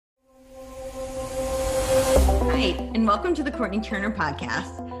right, and welcome to the Courtenay Turner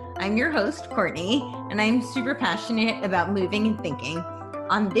Podcast. I'm your host, Courtenay, and I'm super passionate about moving and thinking.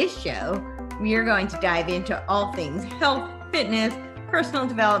 On this show, we are going to dive into all things health, fitness, personal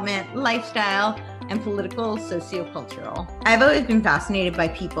development, lifestyle, and political sociocultural. I've always been fascinated by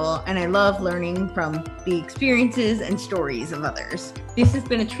people, and I love learning from the experiences and stories of others. This has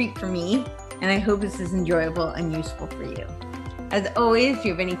been a treat for me, and I hope this is enjoyable and useful for you. As always, if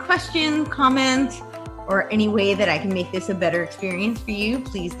you have any questions, comments, or any way that I can make this a better experience for you,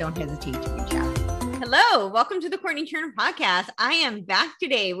 please don't hesitate to reach out. Hello, welcome to the Courtenay Turner Podcast. I am back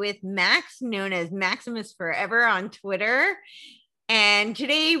today with Max, known as Maximus Forever on Twitter. And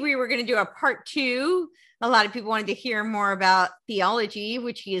today we were going to do a part 2. A lot of people wanted to hear more about theology,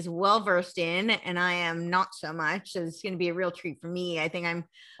 which he is well versed in, and I am not so much. So it's going to be a real treat for me. I think I'm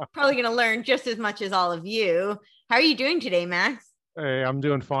probably going to learn just as much as all of you. How are you doing today, Max? Hey, I'm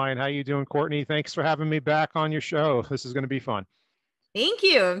doing fine. How you doing, Courtenay? Thanks for having me back on your show. This is going to be fun. Thank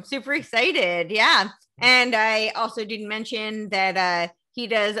you. I'm super excited. Yeah. And I also didn't mention that he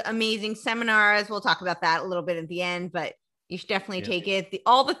does amazing seminars. We'll talk about that a little bit at the end, but you should definitely take it.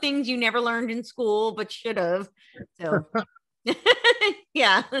 All the things you never learned in school, but should have. So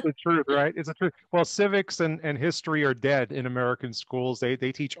yeah. It's the truth, right? It's the truth. Well, civics and history are dead in American schools. They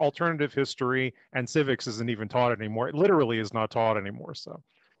teach alternative history, and civics isn't even taught anymore. It literally is not taught anymore. So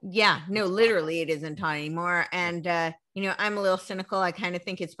yeah, no, literally it isn't taught anymore. And I'm a little cynical. I kind of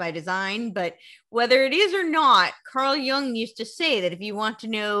think it's by design, but whether it is or not, Carl Jung used to say that if you want to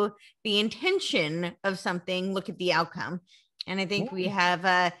know the intention of something, look at the outcome. And I think we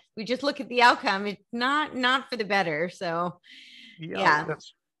just look at the outcome. It's not for the better. So yeah.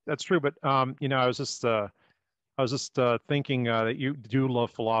 That's true. But I was just thinking that you do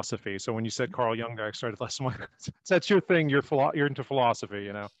love philosophy. So when you said Carl Jung, I started last month. That's your thing. You're into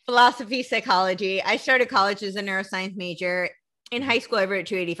philosophy, Philosophy, psychology. I started college as a neuroscience major. In high school, I wrote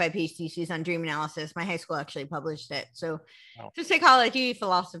 285 PhD theses on dream analysis. My high school actually published it. So just psychology,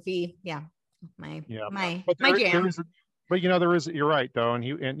 philosophy. Yeah. My jam. But you're right though,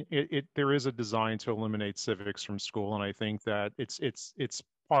 and there is a design to eliminate civics from school, and I think that it's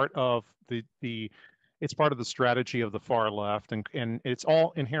part of it's part of the strategy of the far left, and it's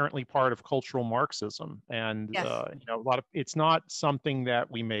all inherently part of cultural Marxism, and yes. It's not something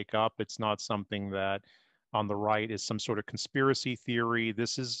that we make up. It's not something that on the right is some sort of conspiracy theory.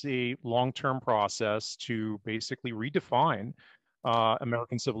 This is a long-term process to basically redefine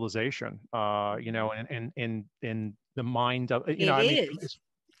American civilization, and in the mind of, it is.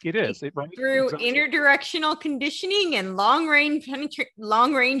 Right? Through interdirectional conditioning and long range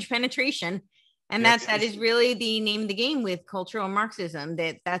penetration. And that is really the name of the game with cultural Marxism,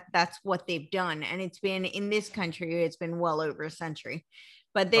 that's what they've done. And it's been in this country, it's been well over a century,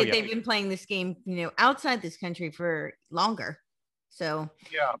 but they've been playing this game, outside this country for longer. So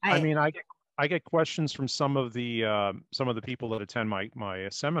yeah, I get questions from some of the people that attend my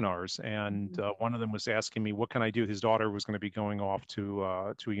seminars, and one of them was asking me, what can I do? His daughter was going to be going off to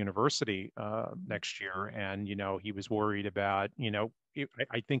a university next year, and he was worried about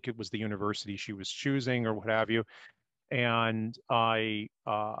I think it was the university she was choosing or what have you. And my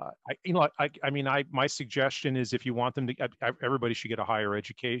suggestion is, if you want them to, everybody should get a higher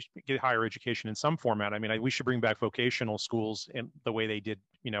education in some format. We should bring back vocational schools in the way they did,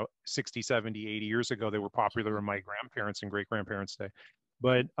 60, 70, 80 years ago. They were popular in my grandparents' and great grandparents' day.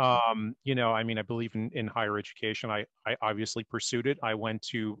 But, I believe in higher education. I obviously pursued it. I went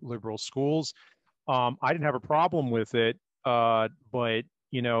to liberal schools. I didn't have a problem with it. But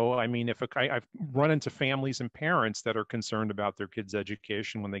I've run into families and parents that are concerned about their kids'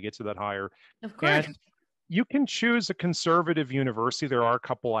 education when they get to that higher. Of course. And you can choose a conservative university. There are a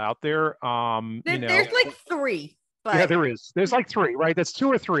couple out there. There's like 3. But yeah, there is. There's like 3, right? That's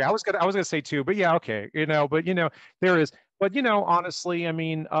 2 or 3. I was gonna say 2, but yeah, okay. But there is. But honestly,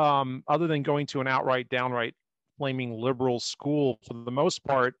 other than going to an downright flaming liberal school, for the most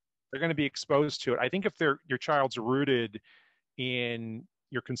part, they're going to be exposed to it. I think if your child's rooted in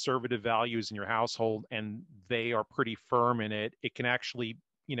your conservative values in your household and they are pretty firm in it, it can actually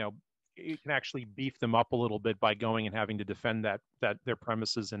beef them up a little bit by going and having to defend that their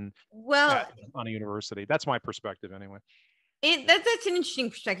premises on a university. That's my perspective anyway. That's an interesting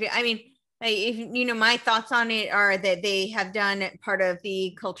perspective. My thoughts on it are that they have done part of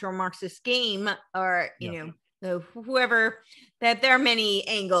the cultural Marxist game, or whoever, that there are many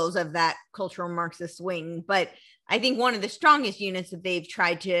angles of that cultural Marxist wing, but I think one of the strongest units that they've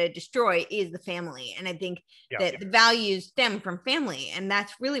tried to destroy is the family. And I think that the values stem from family, and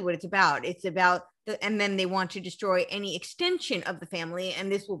that's really what it's about. It's about and then they want to destroy any extension of the family.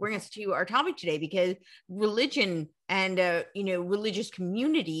 And this will bring us to our topic today, because religion and religious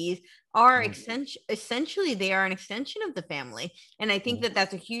communities are essentially they are an extension of the family. And I think that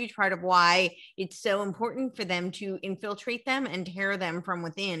that's a huge part of why it's so important for them to infiltrate them and tear them from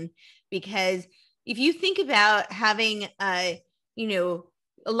within. Because if you think about having a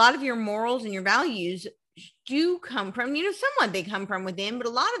lot of your morals and your values do come from, somewhat they come from within, but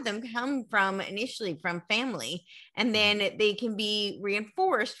a lot of them come from initially from family. And then they can be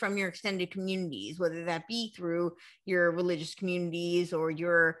reinforced from your extended communities, whether that be through your religious communities or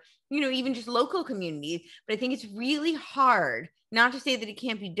your, even just local communities. But I think it's really hard, not to say that it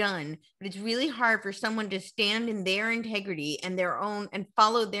can't be done, but it's really hard for someone to stand in their integrity and their own and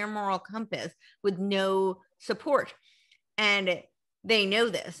follow their moral compass with no support. And they know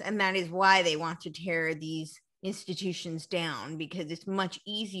this, and that is why they want to tear these institutions down, because it's much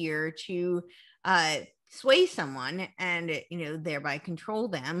easier to sway someone and thereby control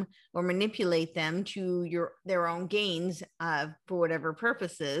them or manipulate them to their own gains for whatever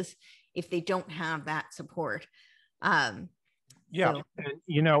purposes, if they don't have that support. And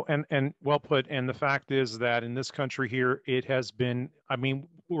well put. And the fact is that in this country here, it has been,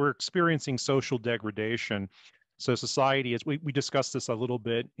 we're experiencing social degradation. So society is, we discussed this a little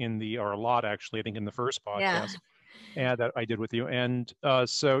bit or a lot actually, I think in the first podcast and that I did with you. And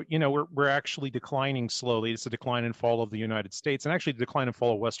so, we're actually declining slowly. It's a decline and fall of the United States, and actually the decline and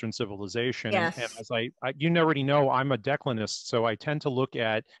fall of Western civilization. Yes. And as I already know, I'm a declinist, so I tend to look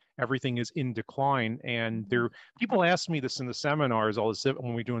at everything is in decline. And people ask me this in the seminars,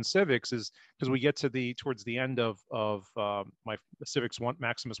 when we're doing civics, is because we get towards the end of my civics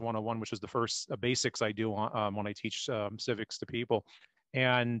Maximus 101, which is the first basics I do when I teach civics to people.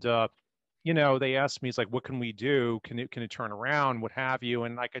 And they ask me, it's like, what can we do? Can it turn around? What have you?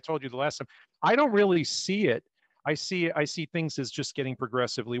 And like I told you the last time, I don't really see it. I see things as just getting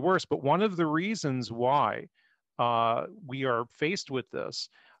progressively worse. But one of the reasons why we are faced with this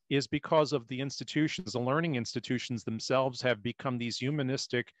is because of the institutions. The learning institutions themselves have become these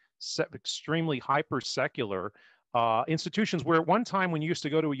humanistic, extremely hyper-secular institutions, where at one time when you used to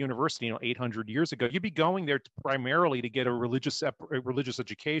go to a university, 800 years ago, you'd be going there primarily to get a religious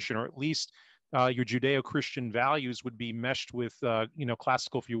education, or at least your Judeo-Christian values would be meshed with,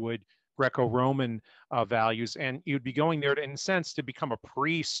 classical, if you would, Greco-Roman values. And you'd be going there in a sense to become a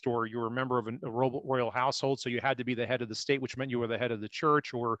priest, or you were a member of a royal household. So you had to be the head of the state, which meant you were the head of the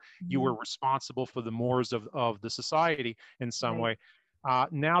church, or you were responsible for the mores of the society in some way.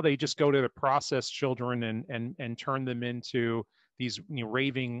 Now they just go to the process children and turn them into these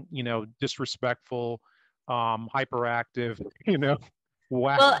raving, disrespectful, hyperactive,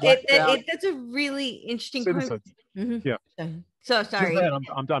 that's a really interesting point. Yeah. So sorry.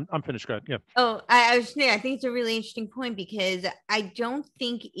 I'm done. I'm finished. Go ahead. Yeah. Oh, I was saying, I think it's a really interesting point, because I don't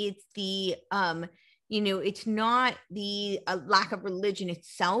think it's the it's not the lack of religion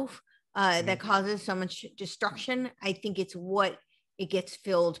itself that causes so much destruction. I think it's what it gets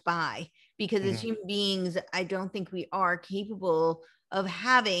filled by, because as human beings, I don't think we are capable of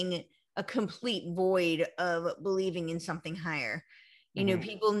having a complete void of believing in something higher.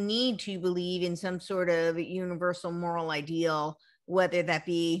 People need to believe in some sort of universal moral ideal, whether that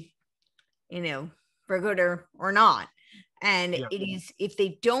be, for good or not. And it is, if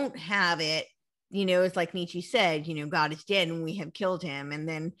they don't have it, it's like Nietzsche said, God is dead and we have killed him. And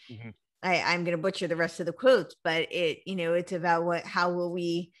then I'm going to butcher the rest of the quotes, but it's about how will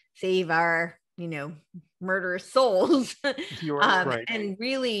we save our, murderous souls. Right. And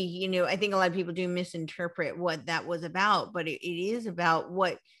really, I think a lot of people do misinterpret what that was about, but it is about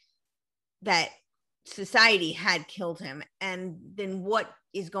what that society had killed him. And then what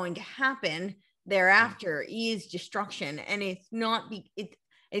is going to happen thereafter is destruction. And it's not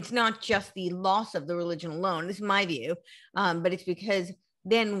just the loss of the religion alone. This is my view. But it's because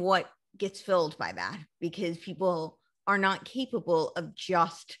then what gets filled by that, because people are not capable of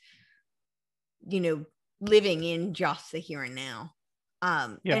just, living in just the here and now.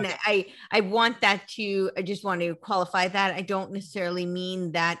 And I just want to qualify that. I don't necessarily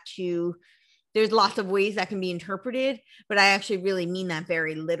mean that there's lots of ways that can be interpreted, but I actually really mean that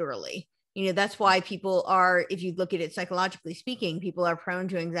very literally. That's why people are, if you look at it psychologically speaking, people are prone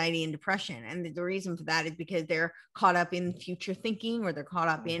to anxiety and depression. And the reason for that is because they're caught up in future thinking, or they're caught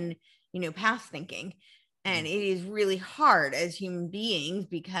up in, past thinking. And it is really hard as human beings,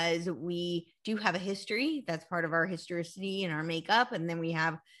 because we do have a history that's part of our historicity and our makeup. And then we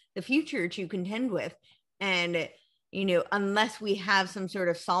have the future to contend with. And, unless we have some sort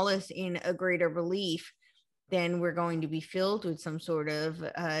of solace in a greater belief, then we're going to be filled with some sort of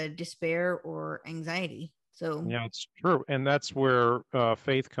despair or anxiety. So Yeah, it's true. And that's where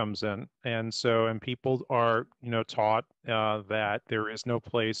faith comes in. And so, and people are, taught that there is no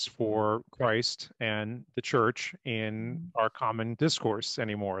place for Christ and the church in our common discourse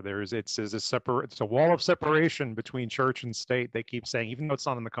anymore. It's a wall of separation between church and state. They keep saying, even though it's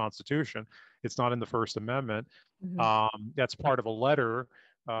not in the Constitution, it's not in the First Amendment. That's part of a letter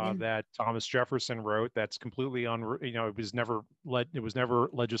that Thomas Jefferson wrote. That's completely it was never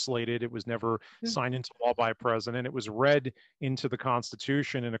legislated. It was never signed into law by a president. It was read into the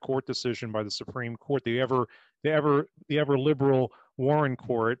Constitution in a court decision by the Supreme Court, the ever liberal Warren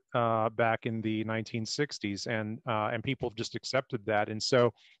Court back in the 1960s, and people just accepted that. And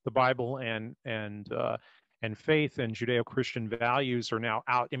so the Bible and faith and Judeo-Christian values are now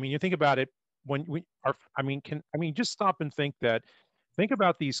out. I mean, you think about it. Just stop and think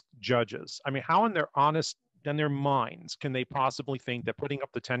about these judges. I mean, how in their minds can they possibly think that putting up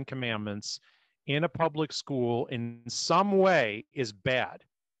the 10 Commandments in a public school in some way is bad?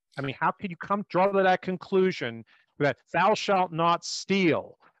 I mean, how could you draw to that conclusion that thou shalt not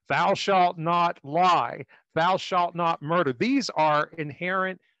steal, thou shalt not lie, thou shalt not murder? These are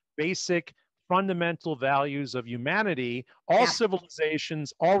inherent, basic, fundamental values of humanity. All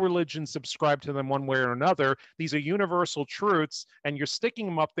civilizations, all religions subscribe to them one way or another. These are universal truths, and you're sticking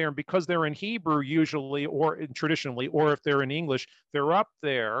them up there, and because they're in Hebrew usually, or traditionally, or if they're in English, they're up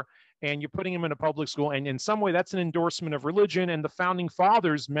there, and you're putting them in a public school, and in some way that's an endorsement of religion, and the founding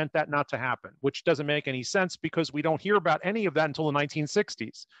fathers meant that not to happen, which doesn't make any sense because we don't hear about any of that until the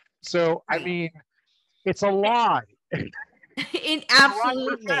 1960s. So, I mean, it's a lie.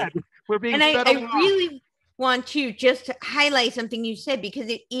 Absolutely. We're being and I really want to just highlight something you said, because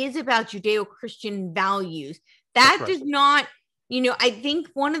it is about Judeo-Christian values. That does not, I think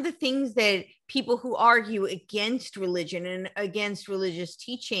one of the things that people who argue against religion and against religious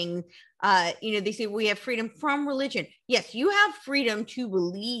teaching, they say we have freedom from religion. Yes, you have freedom to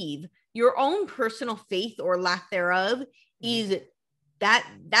believe. Your own personal faith or lack thereof is that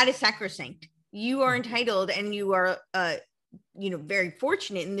is sacrosanct. You are entitled, and you are very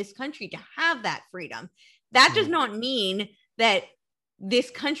fortunate in this country to have that freedom. That does not mean that this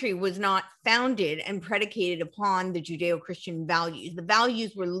country was not founded and predicated upon the Judeo-Christian values. The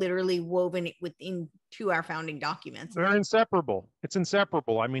values were literally woven into our founding documents. They're inseparable. It's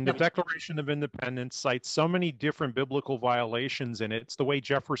inseparable. I mean, the Declaration of Independence cites so many different biblical violations in it. It's the way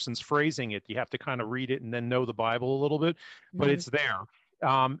Jefferson's phrasing it. You have to kind of read it and then know the Bible a little bit, but it's there.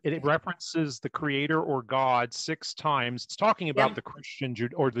 It references the Creator or God 6 times. It's talking about the Christian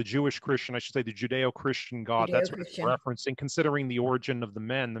or the Jewish Christian, I should say, the Judeo-Christian God. That's what it's referencing, considering the origin of the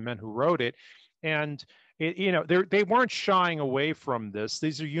men who wrote it. And they weren't shying away from this.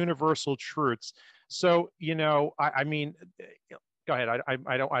 These are universal truths. So I mean, go ahead.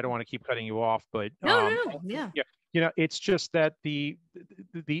 I don't want to keep cutting you off, but it's just that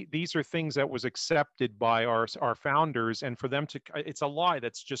these are things that was accepted by our founders, and for them to, it's a lie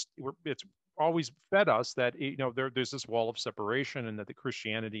that's it's always fed us that there's this wall of separation, and that the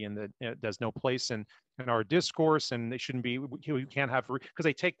Christianity and that there's no place in our discourse, and they shouldn't be. You can't have, because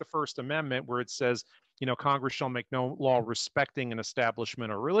they take the First Amendment where it says, Congress shall make no law respecting an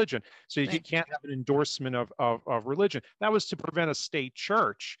establishment or religion. So you can't have an endorsement of religion. That was to prevent a state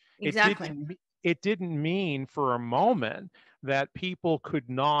church. Exactly. It didn't mean for a moment that people could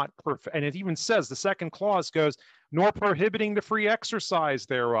not, and it even says, the second clause goes, nor prohibiting the free exercise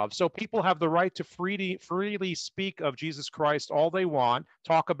thereof. So people have the right to freely speak of Jesus Christ all they want,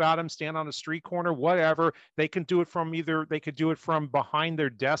 talk about him, stand on a street corner, whatever. They could do it from behind their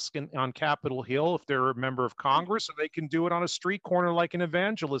desk on Capitol Hill if they're a member of Congress, or they can do it on a street corner like an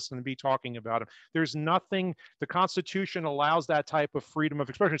evangelist and be talking about him. There's nothing, the Constitution allows that type of freedom of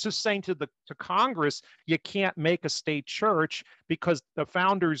expression. It's just saying to Congress, you can't make a state church, because the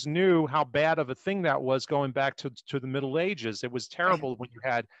founders knew how bad of a thing that was going back to the Middle Ages. It was terrible when you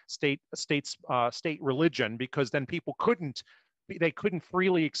had state religion, because then people couldn't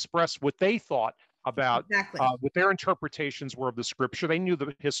freely express what they thought about what their interpretations were of the scripture. They knew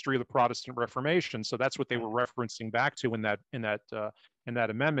the history of the Protestant Reformation, so that's what they were referencing back to in that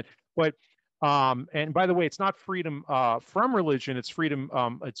amendment. But and by the way, it's not freedom from religion; it's freedom.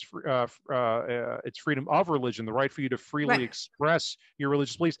 It's freedom of religion, the right for you to freely express your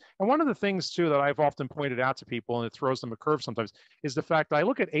religious beliefs. And one of the things too that I've often pointed out to people, and it throws them a curve sometimes, is the fact that I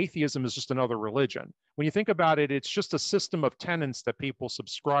look at atheism as just another religion. When you think about it, it's just a system of tenets that people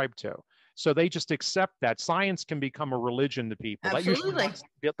subscribe to. So they just accept that science can become a religion to people. Absolutely. That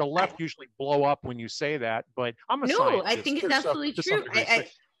usually, the left usually blow up when you say that, but I'm a scientist. I think it's absolutely true.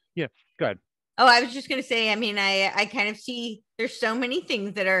 Yeah, go ahead. Oh, I was just going to say, I mean, I kind of see there's so many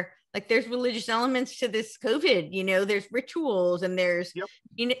things that are like there's religious elements to this COVID, there's rituals and there's, Yep.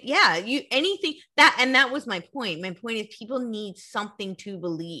 Yeah, anything that, and that was my point. My point is people need something to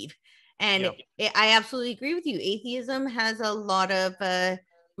believe. And Yeah. I absolutely agree with you. Atheism has a lot of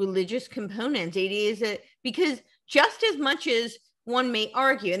religious components. It is because just as much as one may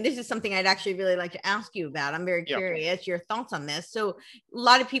argue, and this is something I'd actually really like to ask you about. I'm very curious your thoughts on this. So a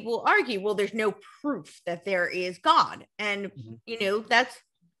lot of people argue, well, there's no proof that there is God. And, that's,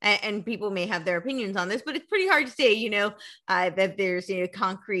 and people may have their opinions on this, but it's pretty hard to say, that there's,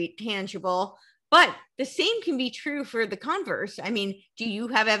 concrete, tangible, but the same can be true for the converse. I mean, do you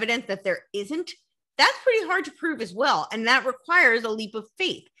have evidence that there isn't? That's pretty hard to prove as well. And that requires a leap of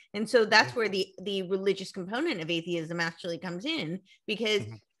faith. And so that's where the religious component of atheism actually comes in, because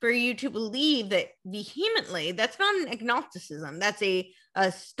for you to believe that vehemently, that's not an agnosticism. That's a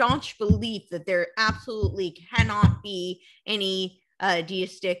staunch belief that there absolutely cannot be any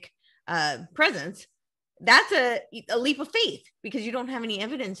deistic presence. That's a leap of faith because you don't have any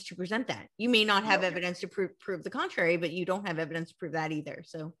evidence to present that. You may not have evidence to prove the contrary, but you don't have evidence to prove that either.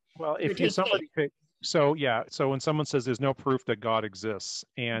 So, well, if you somebody so when someone says there's no proof that God exists,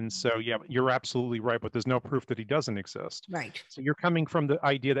 and so you're absolutely right, but there's no proof that he doesn't exist. Right. So you're coming from the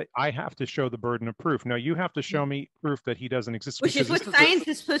idea that I have to show the burden of proof. No, you have to show me proof that he doesn't exist. Which is what science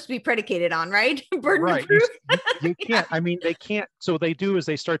is supposed to be predicated on, right? Burden of proof. You can't. I mean, they can't. So they do is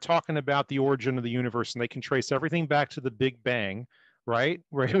they start talking about the origin of the universe, and they can trace everything back to the Big Bang. Right,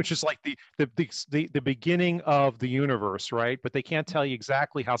 which is like the beginning of the universe, right? But they can't tell you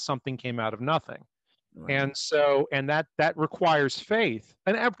exactly how something came out of nothing. Right. And so, and that requires faith,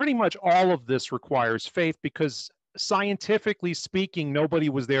 and pretty much all of this requires faith because scientifically speaking, nobody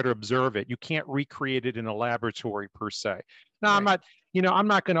was there to observe it. You can't recreate it in a laboratory per se. Now, right. I'm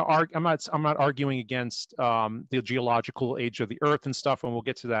not going to argue. I'm not arguing against the geological age of the Earth and stuff, and we'll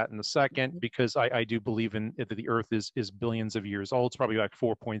get to that in a second because I do believe in that the Earth is billions of years old. It's probably like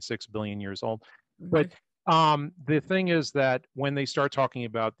 4.6 billion years old, but. The thing is that when they start talking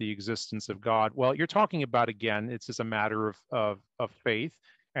about the existence of God, well, you're talking about, again, it's just a matter of faith,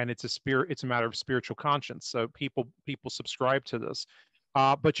 and it's a matter of spiritual conscience. So people subscribe to this,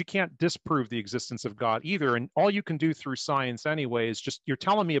 but you can't disprove the existence of God either. And all you can do through science anyway is just, you're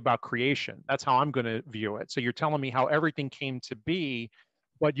telling me about creation. That's how I'm going to view it. So you're telling me how everything came to be.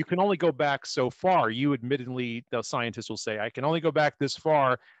 But you can only go back so far. You admittedly, the scientists will say, I can only go back this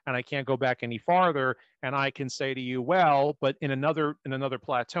far and I can't go back any farther. And I can say to you, well, but in another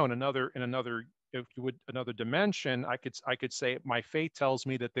plateau, in another if you would, another dimension, I could say my faith tells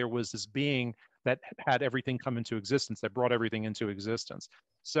me that there was this being that had everything come into existence, that brought everything into existence.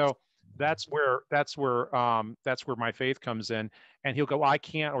 So that's where my faith comes in. And he'll go, I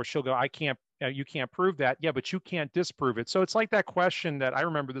can't, or she'll go, I can't. You can't prove that. Yeah, but you can't disprove it. So it's like that question that I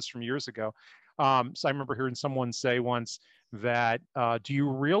remember this from years ago. So I remember hearing someone say once that, do you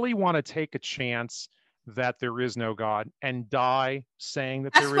really want to take a chance that there is no God and die saying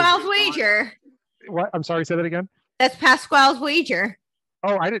that there is no God? Pasquale's wager. What? I'm sorry, say that again. That's Pasquale's wager.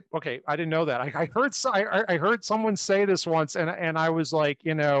 Oh, I didn't know that. I heard someone say this once, and I was like,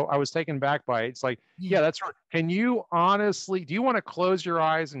 I was taken back by it. It's like, yeah, that's right. Can you honestly, do you want to close your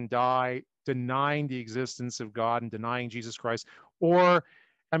eyes and die denying the existence of God and denying Jesus Christ? Or,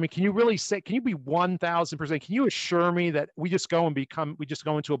 I mean, can you really say, can you be 1000%? Can you assure me that we just go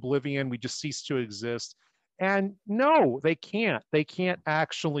into oblivion, we just cease to exist? And no, they can't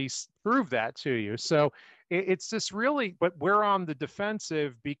actually prove that to you. So it's just really, but we're on the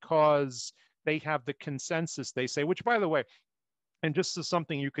defensive because they have the consensus, they say, which, by the way, and just as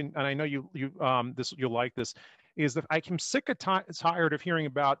something you can, and I know you'll like this, is that I'm sick of tired of hearing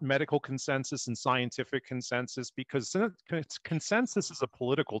about medical consensus and scientific consensus, because consensus is a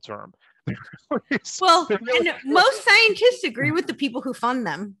political term. Well, and most scientists agree with the people who fund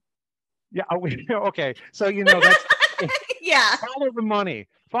them. Yeah. Okay. So, that's yeah. Follow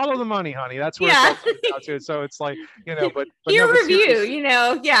the money, honey. That's where it's about to. So it's like, but peer review,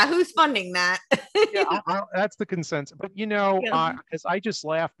 who's funding that? That's the consensus. But because I just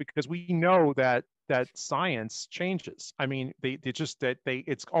laugh because we know that science changes. I mean,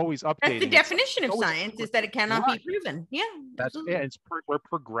 it's always updating. That's the definition of science, is that it cannot be proven. Yeah. That's it. We're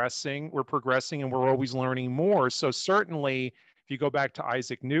progressing, and we're always learning more. So certainly, if you go back to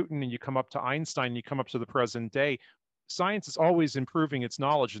Isaac Newton and you come up to Einstein, you come up to the present day, science is always improving its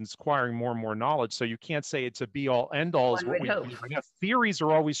knowledge and it's acquiring more and more knowledge. So you can't say it's a be all end all. Theories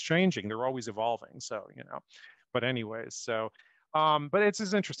are always changing. They're always evolving. So, but anyways, so But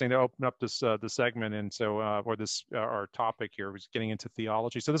it's interesting to open up this the segment, and so or this our topic here was getting into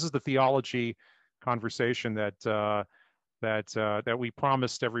theology. So this is the theology conversation that we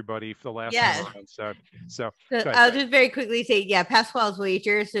promised everybody for the last time Yes. around. So So good. I'll just very quickly say, yeah, Pascal's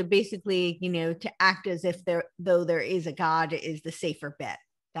wager. So basically, to act as if though there is a God, is the safer bet.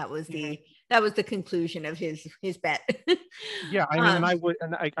 That was the conclusion of his bet. Yeah, I mean, and I would,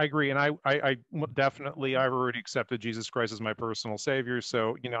 and I agree, and I definitely, I've already accepted Jesus Christ as my personal savior.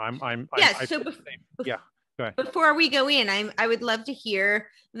 So yeah. I So feel the same. Yeah, go ahead. before we go in, I would love to hear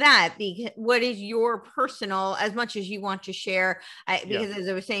that. Because what is your personal, as much as you want to share? Yeah, Because as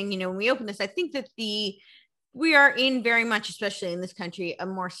I was saying, when we open this, I think that we are in very much, especially in this country, a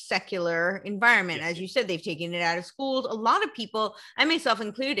more secular environment. yeah. As you said, they've taken it out of schools. A lot of people, I myself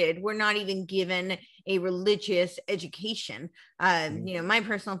included, were not even given a religious education. My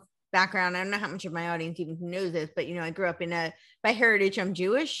personal background, I don't know how much of my audience even knows this, but I grew up by heritage, I'm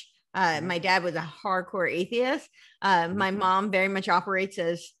Jewish. My dad was a hardcore atheist. My mom very much operates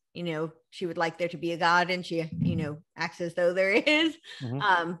as, she would like there to be a God, and she, acts as though there is.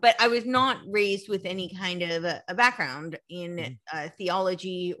 But I was not raised with any kind of a background in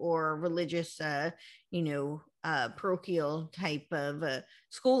theology or religious, parochial type of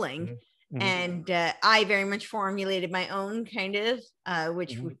schooling. And I very much formulated my own kind of,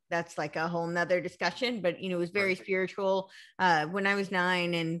 which that's like a whole nother discussion, but, it was very spiritual when I was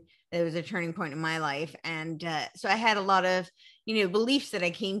 9, and it was a turning point in my life. And so I had a lot of, beliefs that I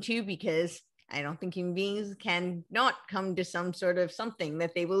came to, because I don't think human beings can not come to some sort of something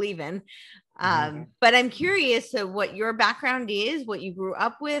that they believe in. But I'm curious of what your background is, what you grew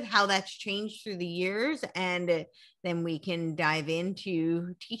up with, how that's changed through the years. And then we can dive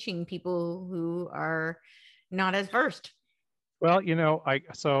into teaching people who are not as versed. Well,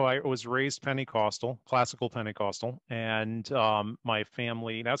 I was raised Pentecostal, classical Pentecostal, and my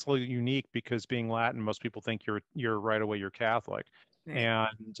family. That's a little unique because being Latin, most people think you're right away you're Catholic, Right.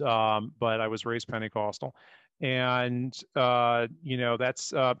 and but I was raised Pentecostal, and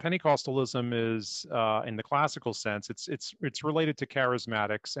that's Pentecostalism is in the classical sense. It's related to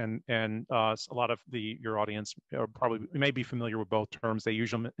charismatics, and a lot of your audience probably may be familiar with both terms. They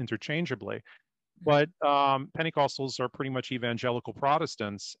use them interchangeably. But Pentecostals are pretty much evangelical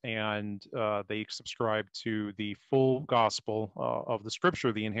Protestants, and they subscribe to the full gospel of the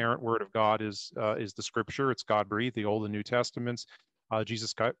Scripture. The inherent Word of God is the Scripture. It's God breathed, the Old and New Testaments.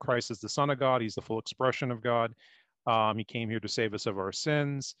 Jesus Christ is the Son of God. He's the full expression of God. He came here to save us of our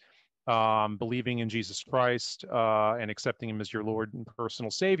sins. Believing in Jesus Christ and accepting Him as your Lord and personal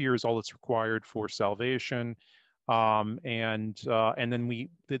Savior is all that's required for salvation. And then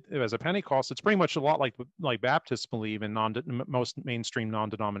as a Pentecost, it's pretty much a lot like Baptists believe in most mainstream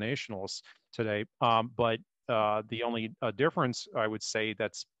non-denominationalists today. But the only difference, I would say,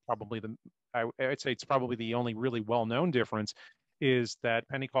 that's probably I'd say it's probably the only really well-known difference, is that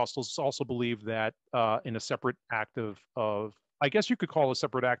Pentecostals also believe that in a separate act of I guess you could call a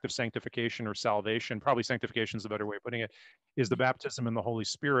separate act of sanctification or salvation. Probably sanctification is a better way of putting it. Is the baptism in the Holy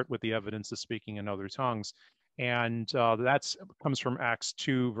Spirit with the evidence of speaking in other tongues. And that comes from Acts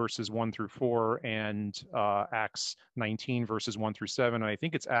 2, verses 1 through 4, and Acts 19, verses 1 through 7. And I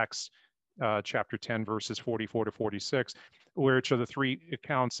think it's Acts chapter 10, verses 44 to 46, which are the three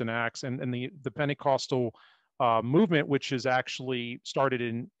accounts in Acts. And the Pentecostal movement, which is actually started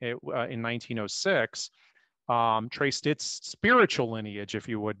in 1906, traced its spiritual lineage, if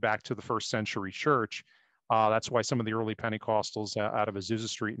you would, back to the first century church. That's why some of the early Pentecostals out of Azusa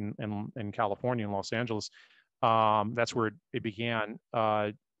Street in California, in Los Angeles, that's where it began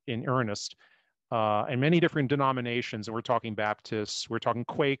in earnest. And many different denominations, and we're talking Baptists, we're talking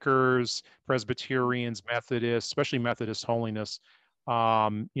Quakers, Presbyterians, Methodists, especially Methodist Holiness,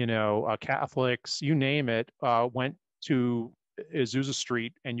 Catholics, you name it, went to Azusa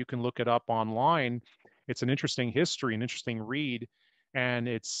Street, and you can look it up online. It's an interesting history, an interesting read, and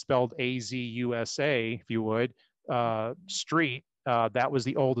it's spelled AZUSA, if you would, Street. That was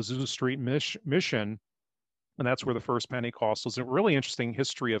the old Azusa Street mission, and that's where the first Pentecostals. A really interesting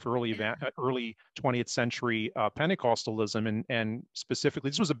history of early 20th century Pentecostalism, and specifically,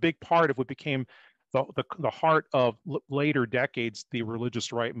 this was a big part of what became the heart of later decades, the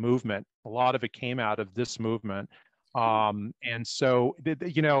religious right movement. A lot of it came out of this movement, and so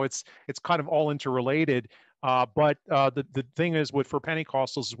it's kind of all interrelated. But the thing is, for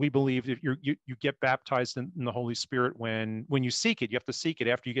Pentecostals, we believe if you get baptized in the Holy Spirit when you seek it. You have to seek it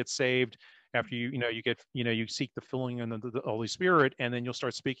after you get saved. After you seek the filling in the Holy Spirit, and then you'll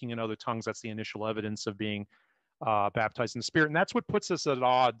start speaking in other tongues. That's the initial evidence of being baptized in the Spirit, and that's what puts us at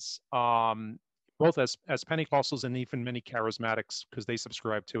odds both as Pentecostals and even many charismatics, because they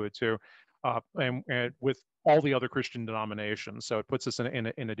subscribe to it too, and with all the other Christian denominations. So it puts us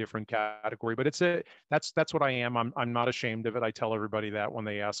in a different category. But that's what I am. I'm not ashamed of it. I tell everybody that when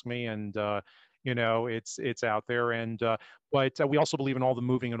they ask me, and it's out there. And but we also believe in all the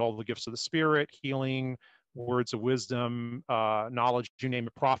moving and all the gifts of the Spirit, healing, words of wisdom, knowledge, you name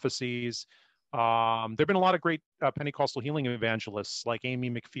it, prophecies. There've been a lot of great Pentecostal healing evangelists like Amy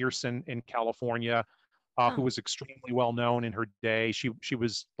McPherson in California, who Oh, was extremely well known in her day. She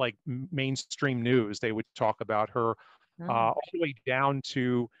was like mainstream news. They would talk about her, oh. all the way down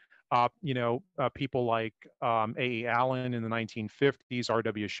to people like A.E. Allen in the 1950s,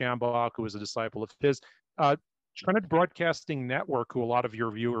 R.W. Shambach, who was a disciple of his. Trinity Broadcasting Network, who a lot of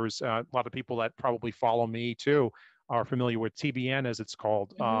your viewers, a lot of people that probably follow me too, are familiar with, TBN as it's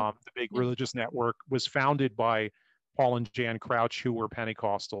called, Hmm. the big Yeah. religious network, was founded by Paul and Jan Crouch, who were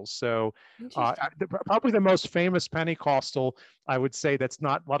Pentecostals. So Interesting. probably the most famous Pentecostal, I would say, that's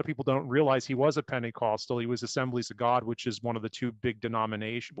not, a lot of people don't realize he was a Pentecostal. He was Assemblies of God, which is one of the two big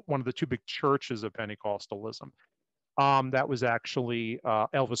denominations, one of the two big churches of Pentecostalism. That was actually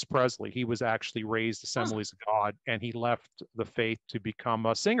Elvis Presley. He was actually raised Oh, Assemblies of God, and he left the faith to become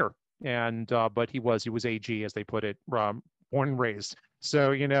a singer. And but he was AG, as they put it, born and raised.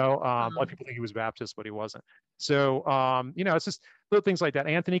 So a lot of um, people think he was Baptist, but he wasn't. So it's just little things like that.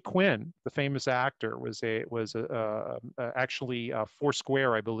 Anthony Quinn, the famous actor, was actually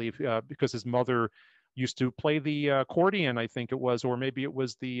Foursquare, I believe, because his mother used to play the accordion, I think it was, or maybe it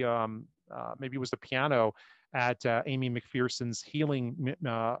was the piano at Amy McPherson's healing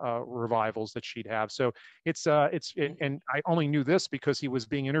revivals that she'd have. So and I only knew this because he was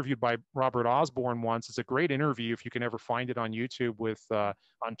being interviewed by Robert Osborne once. It's a great interview if you can ever find it on YouTube with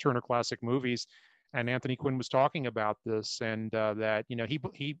on Turner Classic Movies. And Anthony Quinn was talking about this, and that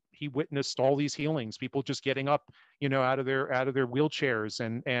he witnessed all these healings, people just getting up, out of their wheelchairs,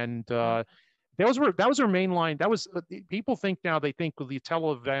 and that was our main line. That was people think now, they think of the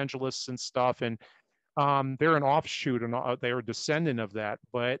televangelists and stuff, and they're an offshoot, and they're a descendant of that.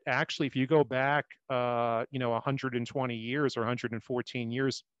 But actually, if you go back, 120 years or 114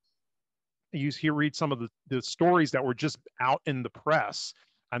 years, you read some of the stories that were just out in the press,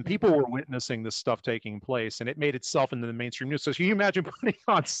 and people were witnessing this stuff taking place, and it made itself into the mainstream news. So can you imagine putting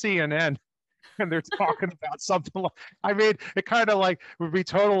on CNN and they're talking about something like, I mean, it kind of like would be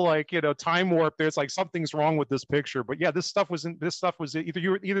total, like, time warp. There's like, something's wrong with this picture. But yeah, this stuff was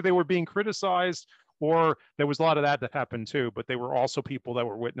either they were being criticized, or there was a lot of that happened too. But they were also people that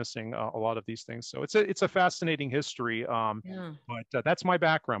were witnessing a lot of these things. So it's a fascinating history. yeah. But that's my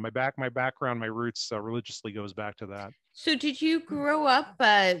background. My roots religiously goes back to that. So did you grow up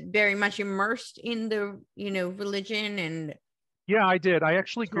very much immersed in the, religion and Yeah, I did. I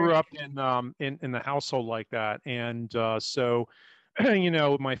actually grew church? up in the household like that, and so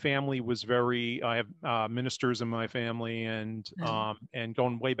my family was very. I have ministers in my family, and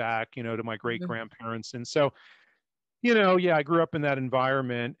going way back, to my great Mhm. grandparents, and so yeah, I grew up in that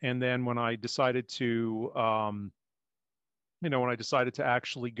environment, and then when I decided to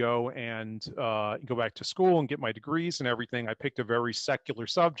actually go and go back to school and get my degrees and everything, I picked a very secular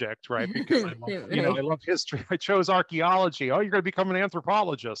subject, right? Because I Right. love history. I chose archaeology. Oh, you're going to become an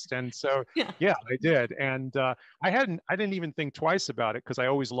anthropologist, and so Yeah. yeah, I did. And I didn't even think twice about it because I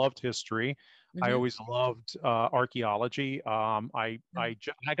always loved history. I Hmm. always loved archaeology. I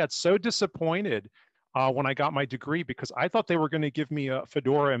got so disappointed when I got my degree because I thought they were going to give me a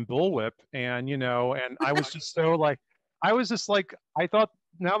fedora and bullwhip, and I was just like, I thought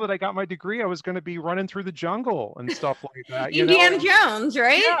now that I got my degree, I was going to be running through the jungle and stuff like that, Indiana and Jones, yeah,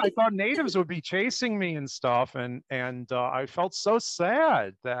 right? I thought natives would be chasing me and stuff, and I felt so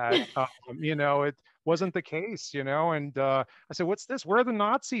sad that it wasn't the case, and I said, "What's this? Where are the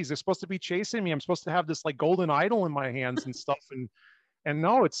Nazis? They're supposed to be chasing me. I'm supposed to have this like golden idol in my hands and stuff, and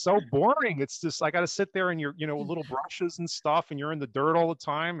no, it's so boring. It's just I got to sit there and you're, little brushes and stuff, and you're in the dirt all the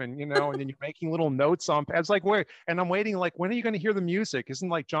time, and then you're making little notes on pads. Like, where? And I'm waiting, like, when are you going to hear the music? Isn't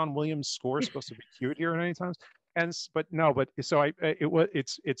like John Williams' score supposed to be cute here at any times? But no, but so I it was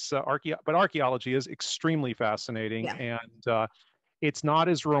it's but archaeology is extremely fascinating, Yeah. and it's not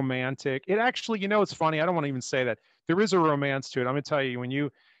as romantic. It actually, it's funny. I don't want to even say that there is a romance to it. I'm going to tell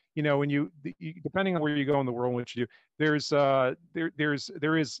you, depending on where you go in the world, what you do, there is a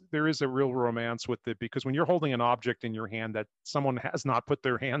real romance with it, because when you're holding an object in your hand that someone has not put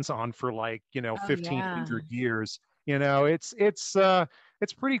their hands on for, like, Oh yeah. 1500 years,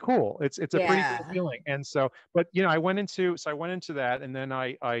 it's pretty cool. It's a pretty cool Yeah. feeling. And so, but I went into that, and then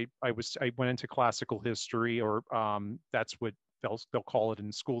I went into classical history, or that's what they'll call it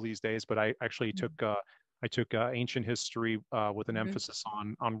in school these days. But I actually took ancient history with an emphasis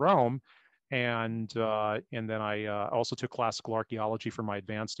on Rome, and then I also took classical archaeology for my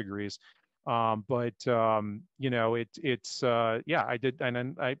advanced degrees. Yeah, I did, and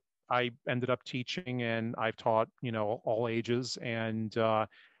then I ended up teaching, and I've taught all ages, and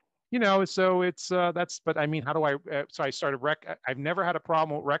so it's that's, but I mean, how do I so I started I've never had a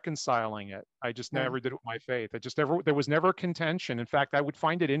problem with reconciling it. I just never did it with my faith. There was never contention. In fact, I would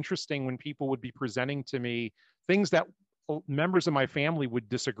find it interesting when people would be presenting to me things that members of my family would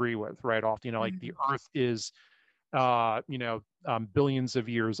disagree with right off. Like the earth is billions of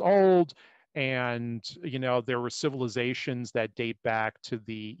years old, and there were civilizations that date back to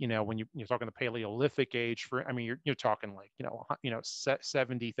the when you're talking the Paleolithic age. For I mean, you're talking like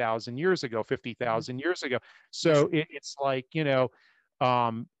 70,000 years ago, 50,000 years ago. So it's like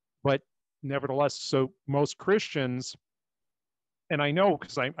but nevertheless, so most Christians, and I know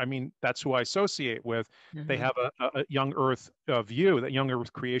because I mean that's who I associate with. They have a young Earth view, that young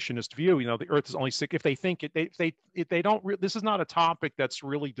Earth creationist view. The Earth is only sick. If they think it, they don't. This is not a topic that's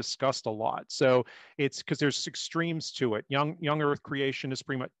really discussed a lot. So it's because there's extremes to it. Young Earth creation is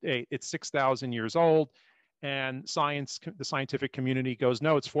pretty much it's 6,000 years old, and the scientific community goes,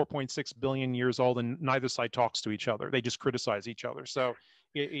 no, it's 4.6 billion years old, and neither side talks to each other. They just criticize each other. So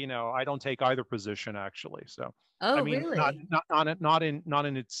I don't take either position actually. So. I Oh, mean, really? not in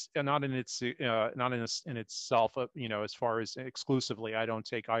itself, as far as exclusively. I don't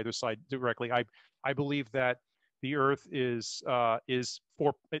take either side directly. I believe that the Earth is at least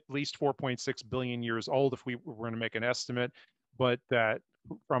 4.6 billion years old if we were going to make an estimate, but that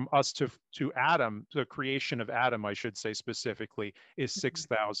from us to Adam, the creation of Adam, I should say specifically, is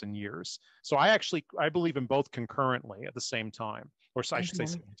 6,000 years. So I believe in both concurrently at the same time, or I should say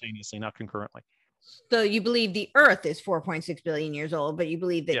simultaneously, not concurrently. So you believe the Earth is 4.6 billion years old, but you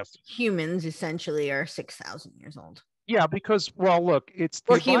believe that Yes. humans essentially are 6,000 years old. Yeah, because, well, look, it's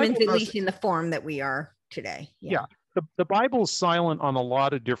or humans Bible at least in the form that we are today. Yeah. The Bible is silent on a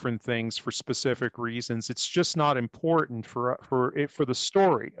lot of different things for specific reasons. It's just not important for the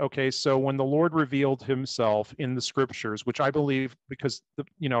story. Okay, so when the Lord revealed Himself in the Scriptures, which I believe, because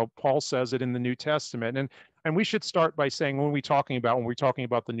Paul says it in the New Testament, and we should start by saying when we're talking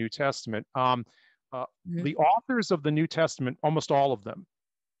about the New Testament, the authors of the New Testament, almost all of them,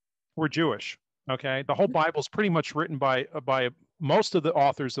 were Jewish. Okay, the whole Bible is pretty much written by most of the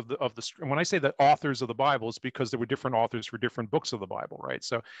authors of the. And when I say the authors of the Bible, it's because there were different authors for different books of the Bible, right?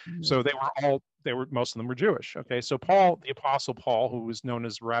 So most of them were Jewish. Okay, so Paul, the Apostle Paul, who was known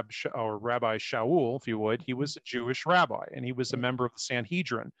as Rabbi Shaul, if you would, he was a Jewish rabbi, and he was a member of the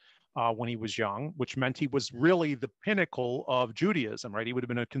Sanhedrin when he was young, which meant he was really the pinnacle of Judaism, right? He would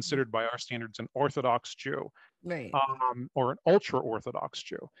have been considered by our standards an Orthodox Jew. Right. Or an ultra-Orthodox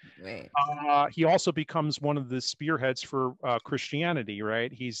Jew. Right. He also becomes one of the spearheads for Christianity,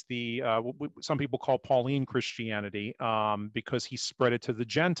 right? He's some people call Pauline Christianity because he spread it to the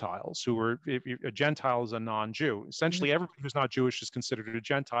Gentiles, who were, a Gentile is a non-Jew. Essentially, everybody who's not Jewish is considered a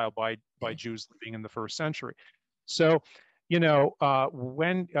Gentile by Jews living in the first century. So,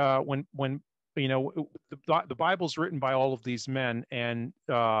 when the Bible's written by all of these men, and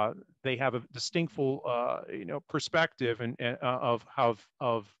they have a distinctful, perspective of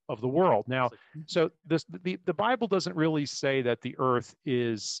the world. Now, so the Bible doesn't really say that the Earth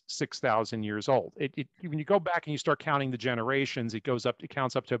is 6,000 years old. When you go back and you start counting the generations, it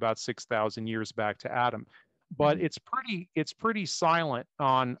counts up to about 6,000 years back to Adam. But it's pretty silent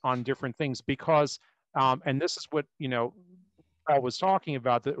on different things because, and this is what Paul was talking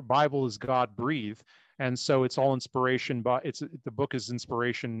about. The Bible is God breathed, and so it's all inspiration. But the book is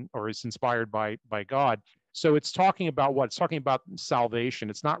inspiration, or is inspired by God. So it's talking about what? It's talking about salvation.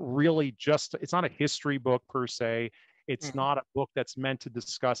 It's not really it's not a history book per se. It's not a book that's meant to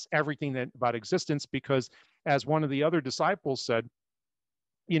discuss everything about existence, because, as one of the other disciples said,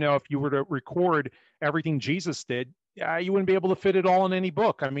 if you were to record everything Jesus did, you wouldn't be able to fit it all in any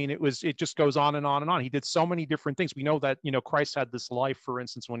book. I mean, it just goes on and on and on. He did so many different things. We know that, Christ had this life, for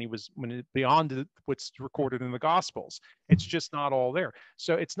instance, beyond what's recorded in the Gospels. It's just not all there.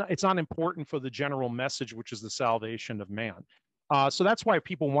 So it's not important for the general message, which is the salvation of man. So that's why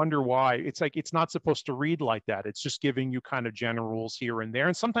people wonder why it's not supposed to read like that. It's just giving you kind of generals here and there.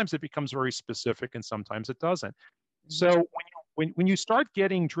 And sometimes it becomes very specific, and sometimes it doesn't. So when you start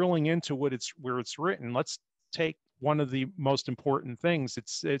drilling into where it's written, let's take one of the most important things.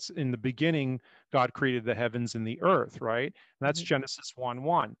 It's in the beginning, God created the heavens and the earth, right? And that's Genesis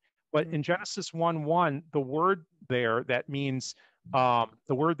 1:1. But in Genesis 1:1, the word there that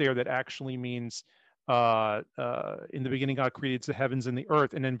actually means in the beginning, God created the heavens and the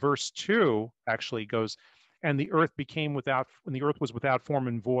earth. And then verse 2 actually goes, and the earth became without, when the earth was without form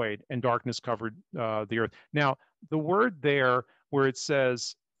and void, and darkness covered the earth. Now, the word there where it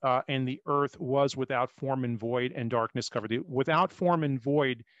says, and the earth was without form and void, and darkness covered it. Without form and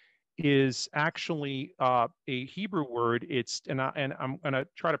void is actually a Hebrew word. It's, and I'm going to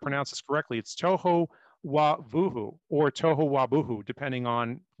try to pronounce this correctly. It's toho wavuhu, or toho wabuhu, depending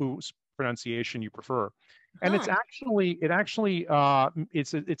on whose pronunciation you prefer. And Huh.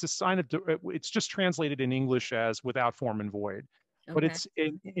 it's a sign of, it's just translated in English as without form and void, but Okay.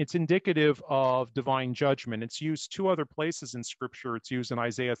 it's indicative of divine judgment. It's used two other places in Scripture. It's used in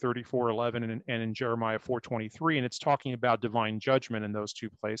Isaiah 34:11 and in Jeremiah 4:23, and it's talking about divine judgment in those two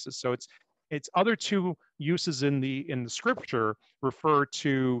places. So it's other two uses in the Scripture refer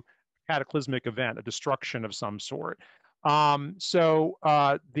to cataclysmic event, a destruction of some sort. The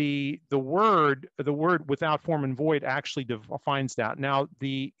word without form and void actually defines that. Now,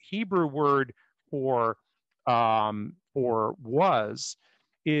 the Hebrew word for was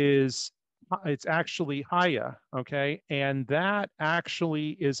is, it's actually haya, okay? And that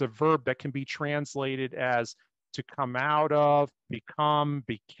actually is a verb that can be translated as to come out of, become,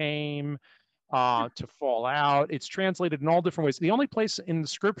 became, to fall out. It's translated in all different ways. The only place in the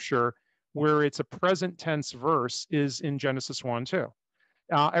Scripture where it's a present tense verse is in Genesis 1:2.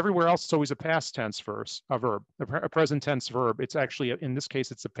 Everywhere else, it's always a past tense verse, a verb, a present tense verb. It's actually, in this case,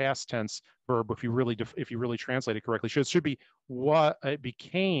 it's a past tense verb if you really translate it correctly. So it should be what it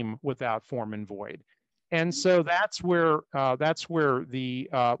became without form and void. And so that's where the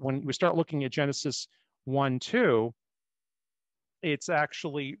when we start looking at Genesis 1:2, it's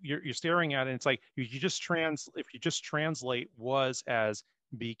actually, you're staring at it, and it's like if you just translate was as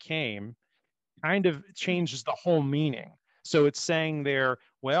became, kind of changes the whole meaning. So it's saying there,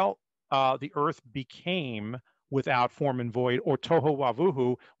 well, the earth became without form and void, or toho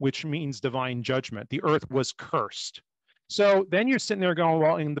wavuhu, which means divine judgment. The earth was cursed. So then you're sitting there going,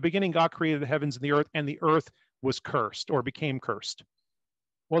 well, in the beginning, God created the heavens and the earth was cursed or became cursed.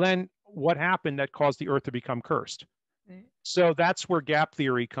 Well, then what happened that caused the earth to become cursed? So that's where gap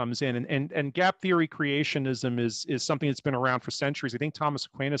theory comes in, and gap theory creationism is something that's been around for centuries. I think Thomas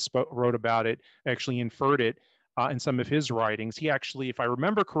Aquinas wrote about it, actually inferred it in some of his writings. He actually, if I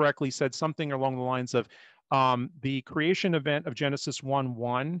remember correctly, said something along the lines of the creation event of Genesis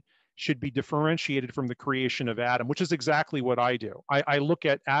 1:1 should be differentiated from the creation of Adam, which is exactly what I do. I look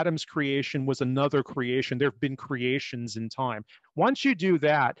at Adam's creation was another creation. There have been creations in time. Once you do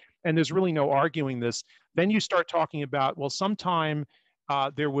that, and there's really no arguing this, then you start talking about, well, sometime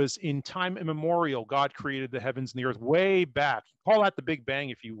there was, in time immemorial, God created the heavens and the earth way back. Call that the Big Bang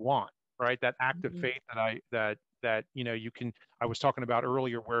if you want, right? That act of faith that you can, I was talking about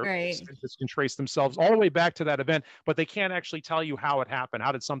earlier, where scientists can trace themselves all the way back to that event, but they can't actually tell you how it happened.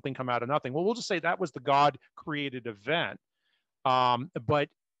 How did something come out of nothing? Well, we'll just say that was the God created event. But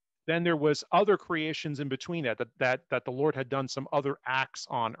then there was other creations in between that the Lord had done some other acts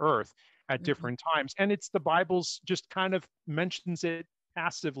on earth at different times. And it's the Bible's just kind of mentions it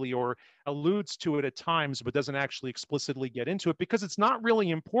passively or alludes to it at times, but doesn't actually explicitly get into it, because it's not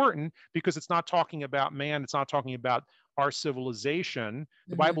really important, because it's not talking about man. It's not talking about our civilization.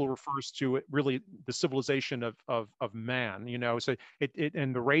 The Bible refers to it, really, the civilization of man, so it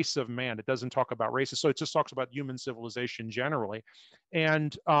and the race of man. It doesn't talk about races. So it just talks about human civilization generally.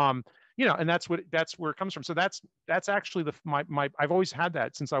 And and that's where it comes from. So that's actually my I've always had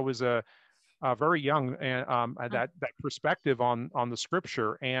that since I was very young, and that perspective on the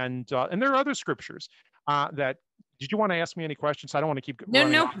Scripture, and there are other scriptures that. Did you want to ask me any questions? I don't want to keep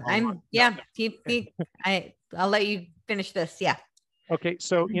running on. I'll let you finish this. Yeah. Okay,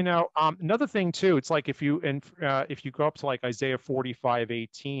 so another thing too, it's like if you go up to like Isaiah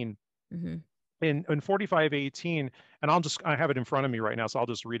 45:18. In 45:18, and I have it in front of me right now, so I'll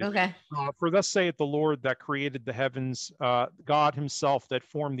just read it. Okay. For thus saith the Lord that created the heavens, God himself that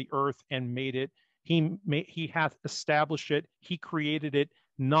formed the earth and made it. He hath established it. He created it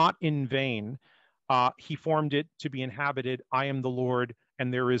not in vain. He formed it to be inhabited. I am the Lord,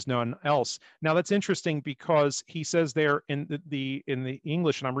 and there is none else. Now that's interesting, because he says there in the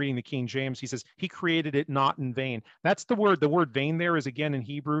English, and I'm reading the King James, he says he created it not in vain. That's the word. The word vain there is again in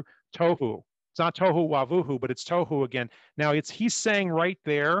Hebrew tohu. It's not tohu wavuhu, but it's tohu again. Now he's saying right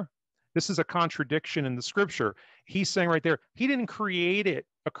there, this is a contradiction in the Scripture. He's saying right there, he didn't create it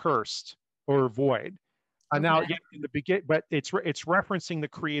accursed or void. Now, in the beginning, but it's referencing the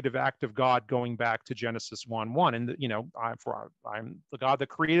creative act of God, going back to Genesis 1:1, and I'm the God that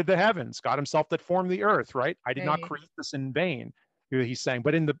created the heavens, God Himself that formed the earth. Right? I did not create this in vain. he's saying.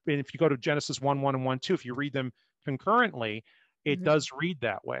 But if you go to Genesis 1:1 and 1:2, if you read them concurrently, it does read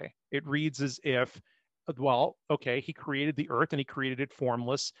that way. It reads as if, well, okay, he created the earth and he created it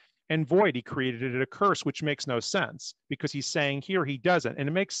formless and void. He created it a curse, which makes no sense, because he's saying here he doesn't. And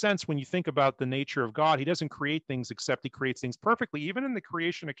it makes sense when you think about the nature of God. He doesn't create things except he creates things perfectly. Even in the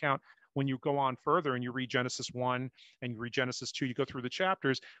creation account, when you go on further and you read Genesis 1 and you read Genesis 2, you go through the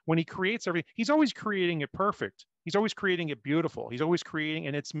chapters, when he creates everything, he's always creating it perfect. He's always creating it beautiful. He's always creating,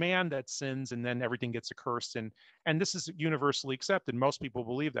 and it's man that sins, and then everything gets accursed. And this is universally accepted. Most people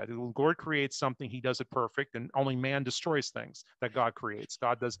believe that. When God creates something, he does it perfect, and only man destroys things that God creates.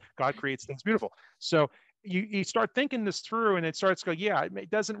 God creates things beautiful. So you start thinking this through, and it starts to go, yeah,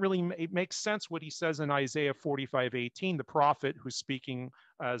 it doesn't really, it makes sense what he says in Isaiah 45:18. The prophet who's speaking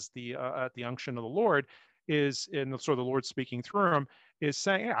as at the unction of the Lord is, and so the Lord speaking through him is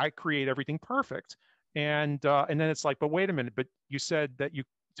saying, yeah, I create everything perfect. And then it's like, but wait a minute, but you said that you,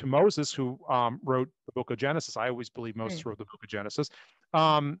 to Moses, who wrote the book of Genesis. I always believe Moses wrote the book of Genesis.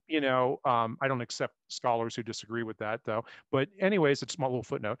 I don't accept scholars who disagree with that, though. But anyways, it's a small little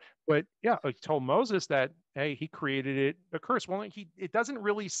footnote. But yeah, he told Moses that, hey, he created it a curse. Well, it doesn't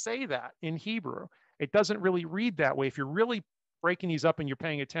really say that in Hebrew. It doesn't really read that way. If you're really breaking these up and you're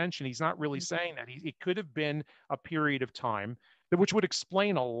paying attention, he's not really saying that. It could have been a period of time, which would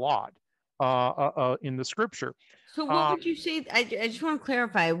explain a lot in the scripture. So what would you say? I just want to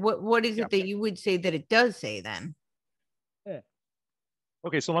clarify. What is it that you would say that it does say then?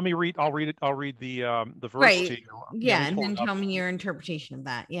 Okay, so let me read. I'll read it. I'll read the verse right. to you. Yeah, and then tell me your interpretation of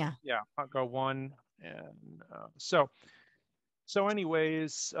that. Yeah. Yeah, I'll go one. And so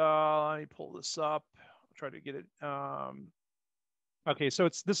anyways, let me pull this up. I'll try to get it. Okay, so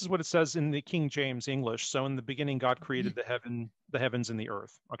this is what it says in the King James English. So in the beginning, God created the heavens and the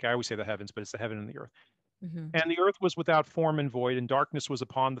earth. Okay, I always say the heavens, but it's the heaven and the earth. And the earth was without form and void, and darkness was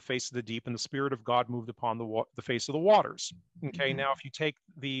upon the face of the deep, and the Spirit of God moved upon the face of the waters. Okay, now if you take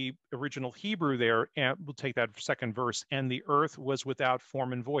the original Hebrew there, and we'll take that second verse, and the earth was without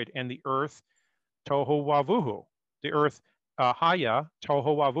form and void, and the earth, tohu wavuhu, the earth, haya,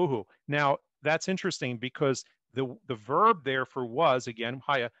 tohu wavuhu. Now that's interesting because the verb there for was, again,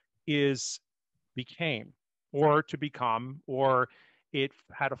 haya, is became, or to become, or it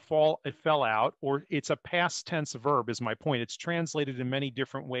had a fall, it fell out, or it's a past tense verb is my point. It's translated in many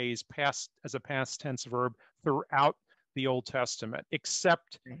different ways as a past tense verb throughout the Old Testament,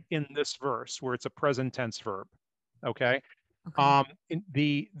 except in this verse where it's a present tense verb. Okay. In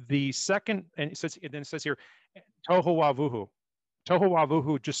the second, and it says here, tohu wavuhu. Tohu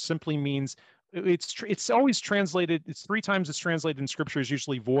wavuhu just simply means, it's always translated, it's three times it's translated in scripture is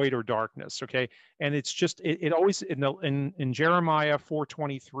usually void or darkness. Okay. And it's just, it always, in Jeremiah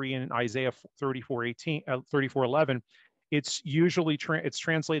 4:23 and Isaiah 34:11, it's usually, it's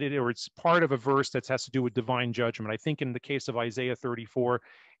translated, or it's part of a verse that has to do with divine judgment. I think in the case of Isaiah 34,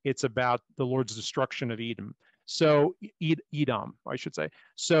 it's about the Lord's destruction of Edom. So Edom, I should say.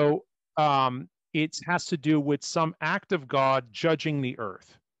 So it has to do with some act of God judging the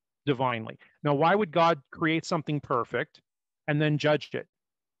earth divinely. Now, why would God create something perfect and then judge it?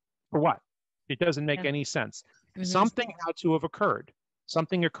 For what? It doesn't make any sense. Something had to have occurred.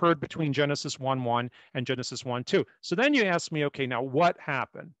 Something occurred between Genesis 1:1 and Genesis 1:2. So then you ask me, okay, now what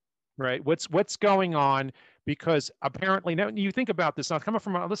happened? Right? What's going on? Because apparently, now you think about this. Now, coming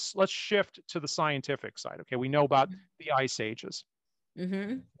from let's shift to the scientific side. Okay, we know about the ice ages.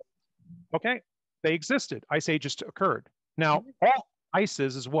 Okay, they existed. Ice ages occurred. Now, all ice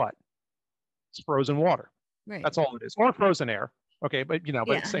is what? It's frozen water. Right. That's all it is, or frozen air. Okay, but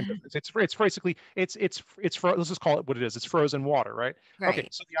but it's same difference. It's basically let's just call it what it is. It's frozen water, right? Okay,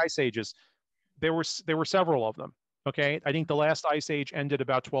 so the ice ages, there were several of them. Okay, I think the last ice age ended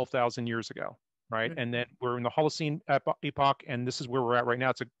about 12,000 years ago, right? And then we're in the Holocene epoch, and this is where we're at right now.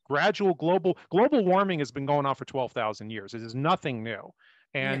 It's a gradual global warming has been going on for 12,000 years. It is nothing new,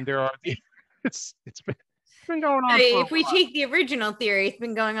 and there are it's been going on. If we take the original theory, it's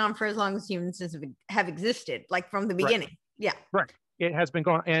been going on for as long as humans have existed, like from the beginning. Right. Yeah. Right. It has been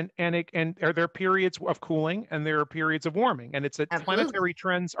going on, and there are periods of cooling and there are periods of warming, and it's that planetary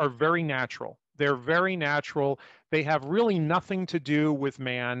trends are very natural. They're very natural. They have really nothing to do with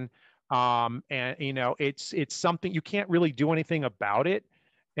man. And it's something you can't really do anything about it.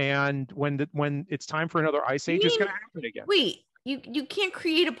 And when it's time for another ice age, it's going to happen again. Wait, you can't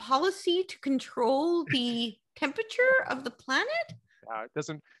create a policy to control the temperature of the planet? It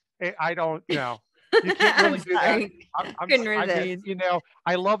doesn't. I don't. You can't really do that.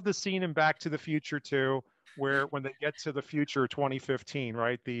 I love the scene in Back to the Future too, where when they get to the future 2015,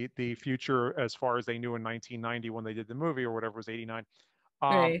 right? The future as far as they knew in 1990 when they did the movie or whatever, it was 89.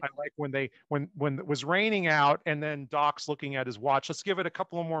 Right. I like when it was raining out and then Doc's looking at his watch. Let's give it a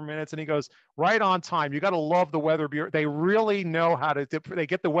couple of more minutes, and he goes, right on time. You got to love the weather bureau. They really know how to. They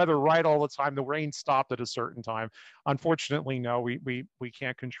get the weather right all the time. The rain stopped at a certain time. Unfortunately, no, we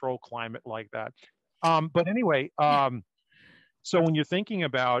can't control climate like that. But anyway, so when you're thinking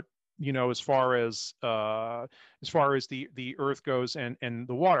about, as far as the earth goes and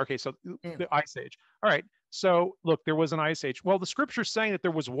the water, okay, so Yeah. the ice age, all right, so look, there was an ice age. Well, the scripture's saying that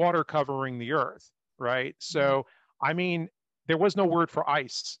there was water covering the earth, right? So I mean, there was no word for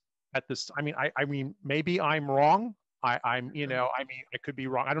ice at this. I mean maybe I'm wrong. I could be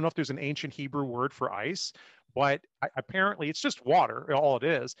wrong. I don't know if there's an ancient Hebrew word for ice, but apparently it's just water, all it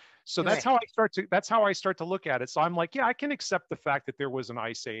is. So that's Right. how I start to look at it. So I'm like, yeah, I can accept the fact that there was an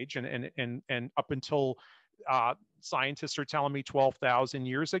ice age, and up until scientists are telling me 12,000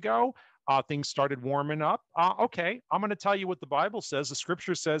 years ago, things started warming up. Okay, I'm going to tell you what the Bible says. The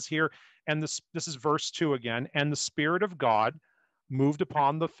scripture says here, and this is verse 2 again, and the Spirit of God moved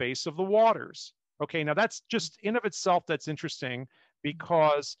upon the face of the waters. Okay, now that's just in of itself, that's interesting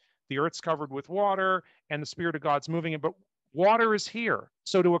because the earth's covered with water and the Spirit of God's moving it, but water is here.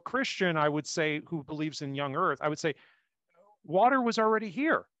 So to a Christian, I would say, who believes in young earth, I would say water was already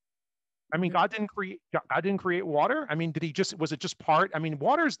here. I mean, God didn't create water. I mean, was it just part? I mean,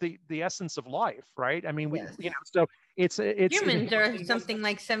 water is the essence of life, right? I mean, Yes. so it's Humans are something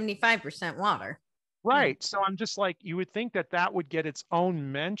like 75% water. right. So I'm just like, you would think that would get its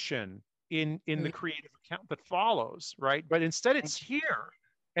own mention in the creative account that follows, right? But instead it's here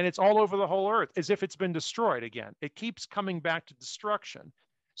and it's all over the whole earth as if it's been destroyed again. It keeps coming back to destruction.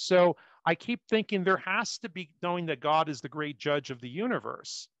 So I keep thinking there has to be, knowing that God is the great judge of the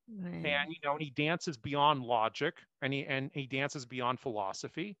universe. Right. And he dances beyond logic, and he dances beyond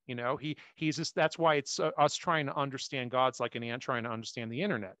philosophy. He's just, that's why it's us trying to understand God's like an ant trying to understand the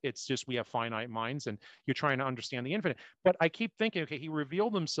internet. It's just we have finite minds, and you're trying to understand the infinite. But I keep thinking, okay, he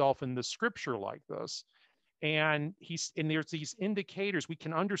revealed himself in the scripture like this, and there's these indicators we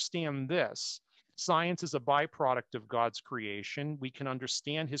can understand this. Science is a byproduct of God's creation. We can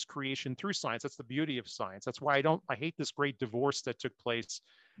understand his creation through science. That's the beauty of science. That's why I hate this great divorce that took place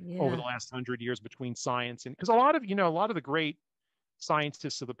over the last 100 years between science and, because a lot of the great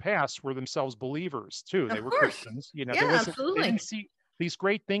scientists of the past were themselves believers too. They were Christians. They didn't see these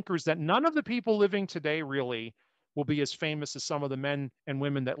great thinkers that none of the people living today really will be as famous as some of the men and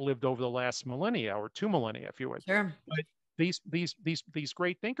women that lived over the last millennia or 2 millennia, if you would. Sure. But these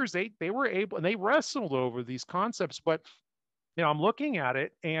great thinkers, they were able, and they wrestled over these concepts. But I'm looking at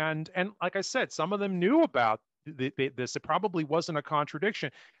it, and like I said, some of them knew about this. It probably wasn't a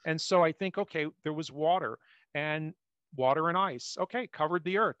contradiction. And so I think, okay, there was water and ice. Okay, covered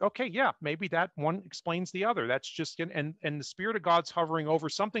the earth. Okay, yeah, maybe that one explains the other. That's just, and the Spirit of God's hovering over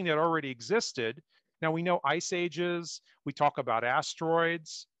something that already existed. Now we know ice ages. We talk about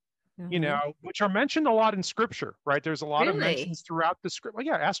asteroids, which are mentioned a lot in scripture, right? There's a lot of mentions throughout the script. Well,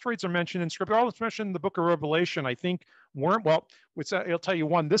 yeah, asteroids are mentioned in scripture. All it's mentioned in the book of Revelation, I think, I'll tell you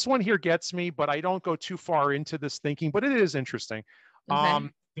one. This one here gets me, but I don't go too far into this thinking, but it is interesting. Okay.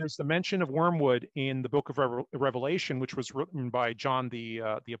 There's the mention of wormwood in the book of Revelation, which was written by John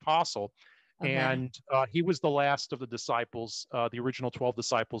the apostle. Okay. And he was the last of the disciples, the original 12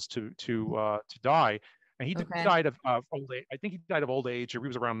 disciples to die. And he died of old age. I think he died of old age. He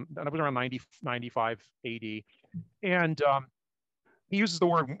was around 90, 95 AD. And he uses the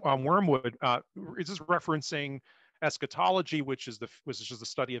word wormwood. Is this referencing eschatology, which is the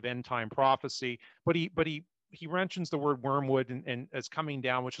study of end time prophecy? But he mentions the word wormwood and as coming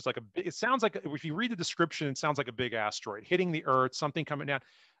down, which is like it sounds like, if you read the description, it sounds like a big asteroid hitting the earth, something coming down.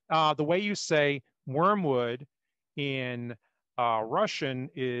 The way you say wormwood in Russian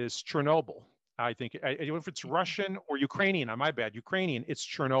is Chernobyl. I think if it's Russian or Ukrainian, my bad, Ukrainian, it's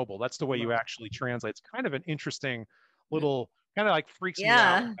Chernobyl. That's the way you actually translate. It's kind of an interesting little, kind of like freaks me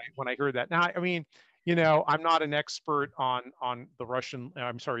out when I heard that. Now, I mean, I'm not an expert on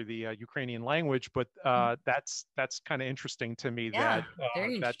the Ukrainian language, but that's kind of interesting to me, that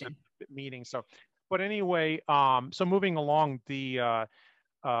meaning. So, but anyway, so moving along, the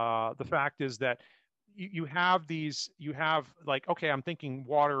fact is that you have like, okay, I'm thinking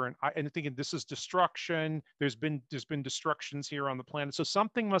water and thinking this is destruction. There's been destructions here on the planet. So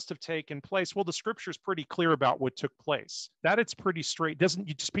something must have taken place. Well, the scripture is pretty clear about what took place. That it's pretty straight.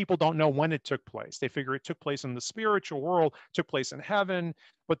 People don't know when it took place. They figure it took place in the spiritual world, took place in heaven.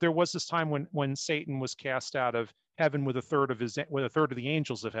 But there was this time when Satan was cast out of heaven with a third of the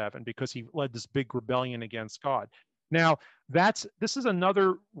angels of heaven, because he led this big rebellion against God. Now, this is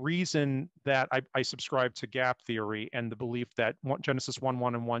another reason that I subscribe to gap theory and the belief that Genesis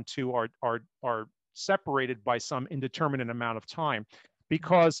 1:1 and 1:2 are separated by some indeterminate amount of time,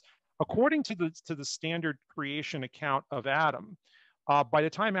 because according to the standard creation account of Adam, by the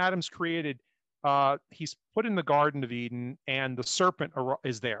time Adam's created, he's put in the Garden of Eden, and the serpent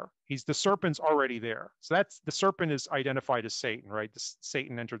is there. The serpent's already there. So the serpent is identified as Satan, right?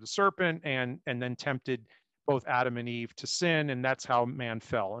 Satan entered the serpent and then tempted both Adam and Eve to sin, and that's how man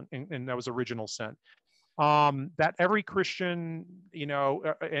fell, and that was original sin. That every Christian,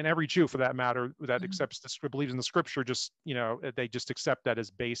 and every Jew for that matter, that accepts this, believes in the scripture, just, they just accept that as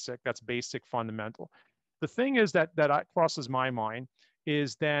basic. That's basic, fundamental. The thing is that crosses my mind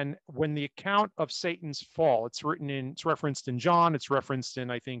is then when the account of Satan's fall, it's referenced in John, it's referenced in,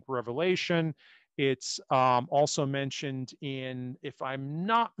 I think, Revelation. It's also mentioned in, if I'm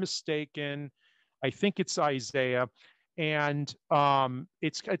not mistaken, I think it's Isaiah, and I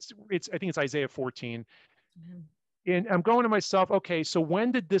think it's Isaiah 14. And I'm going to myself, okay, so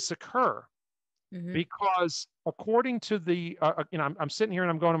when did this occur? Because according to the, I'm sitting here and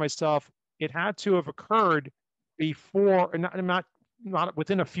I'm going to myself, it had to have occurred before, not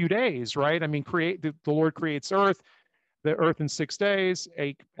within a few days, right? I mean, the Lord creates the earth in 6 days,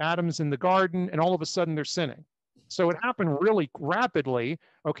 Adam's in the garden, and all of a sudden they're sinning. So it happened really rapidly.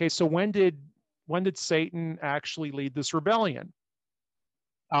 Okay, so when did Satan actually lead this rebellion?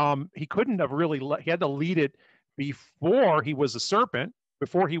 He couldn't have really he had to lead it before he was a serpent,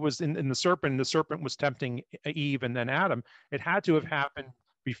 before he was in the serpent, and the serpent was tempting Eve and then Adam. It had to have happened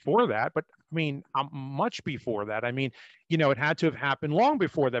before that, but I mean, much before that. I mean, it had to have happened long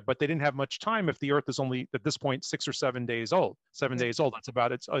before that, but they didn't have much time if the earth is only at this point 6 or 7 days old. 7 days old, that's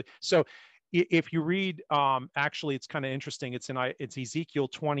about it. So if you read, actually, it's kind of interesting. It's Ezekiel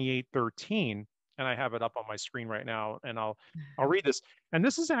 28:13, and I have it up on my screen right now, and I'll read this. And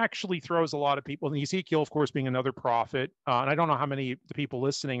this actually throws a lot of people. And Ezekiel, of course, being another prophet, and I don't know how many the people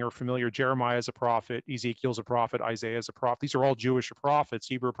listening are familiar. Jeremiah is a prophet, Ezekiel's a prophet, Isaiah is a prophet. These are all Jewish prophets,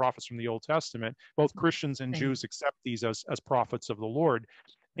 Hebrew prophets from the Old Testament. Both Christians and Jews accept these as prophets of the Lord.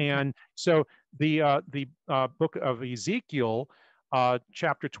 And so the book of Ezekiel,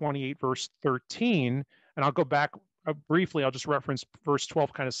 chapter 28, verse 13, and I'll go back briefly. I'll just reference verse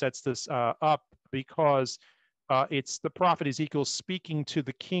 12, kind of sets this up, because it's the prophet Ezekiel speaking to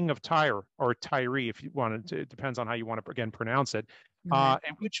the king of Tyre, or Tyre, if you wanted to. It depends on how you want to, again, pronounce it.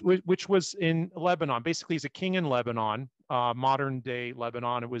 And which was in Lebanon. Basically, he's a king in Lebanon, modern day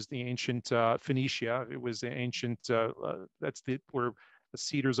Lebanon. It was the ancient Phoenicia. It was the ancient, where the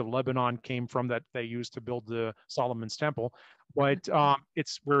cedars of Lebanon came from, that they used to build the Solomon's temple. But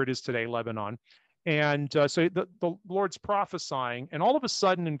it's where it is today, Lebanon. And so the Lord's prophesying, and all of a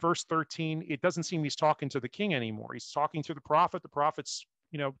sudden in verse 13, it doesn't seem he's talking to the king anymore. He's talking to the prophet. The prophet's,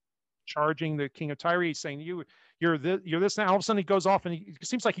 charging the king of Tyre. He's saying, you're this now. All of a sudden he goes off, and it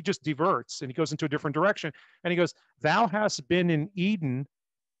seems like he just diverts, and he goes into a different direction. And he goes, "Thou hast been in Eden,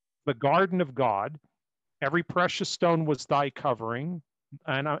 the garden of God. Every precious stone was thy covering."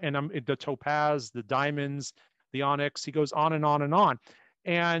 And the topaz, the diamonds, the onyx. He goes on and on and on.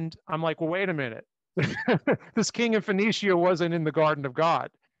 And I'm like, well, wait a minute. This king of Phoenicia wasn't in the garden of God.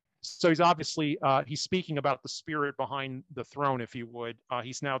 So he's obviously, he's speaking about the spirit behind the throne, if you would.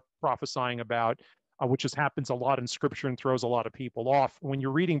 He's now prophesying about, which just happens a lot in scripture and throws a lot of people off. When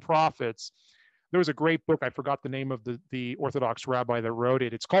you're reading prophets, there was a great book. I forgot the name of the Orthodox rabbi that wrote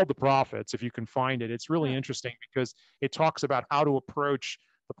it. It's called The Prophets, if you can find it. It's really interesting because it talks about how to approach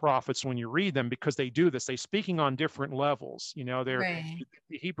the prophets when you read them, because they do this. They're speaking on different levels. The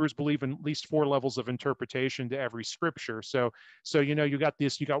Hebrews believe in at least 4 levels of interpretation to every scripture. So you got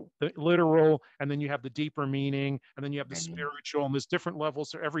the literal, and then you have the deeper meaning, and then you have the spiritual, and there's different levels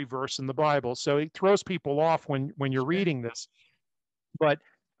to every verse in the Bible. So it throws people off when you're reading this. But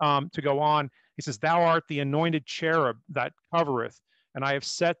to go on, he says, "Thou art the anointed cherub that covereth, and I have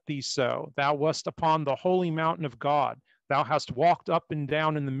set thee so. Thou wast upon the holy mountain of God. Thou hast walked up and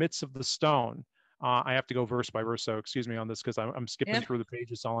down in the midst of the stone." I have to go verse by verse, so excuse me on this, because I'm skipping through the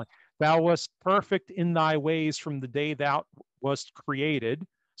pages. "Thou wast perfect in thy ways from the day thou wast created."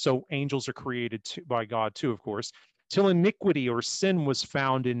 So angels are created by God too, of course. "Till iniquity or sin was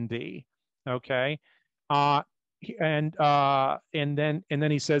found in thee." Okay. And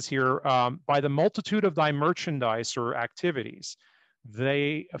then he says here, "By the multitude of thy merchandise," or activities,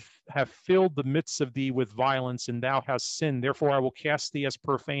 "they have filled the midst of thee with violence, and thou hast sinned. Therefore I will cast thee as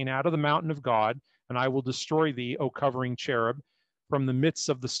profane out of the mountain of God, and I will destroy thee, O covering cherub, from the midst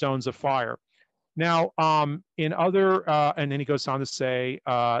of the stones of fire." Now, in other, and then he goes on to say,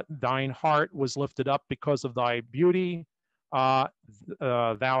 thine heart was lifted up because of thy beauty.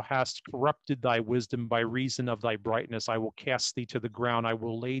 Thou hast corrupted thy wisdom by reason of thy brightness. I will cast thee to the ground. I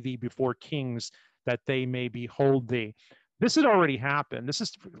will lay thee before kings that they may behold thee. This had already happened. This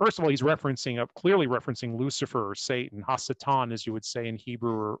is, first of all, he's referencing, clearly referencing Lucifer or Satan, Hasatan, as you would say in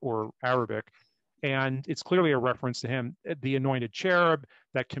Hebrew or Arabic. And it's clearly a reference to him, the anointed cherub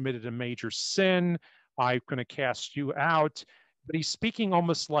that committed a major sin. I'm going to cast you out. But he's speaking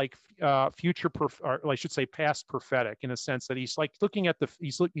almost like future, or I should say past prophetic, in a sense that he's like looking at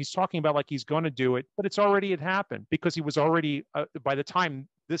he's talking about like he's going to do it, but it's already had happened, because he was already, by the time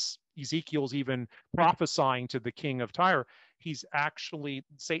this Ezekiel's even prophesying to the king of Tyre,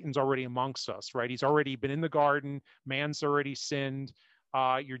 Satan's already amongst us, right? He's already been in the garden. Man's already sinned.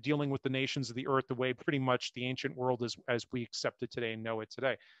 You're dealing with the nations of the earth the way pretty much the ancient world is, as we accept it today and know it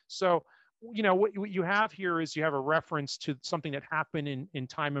today. So, what you have here is you have a reference to something that happened in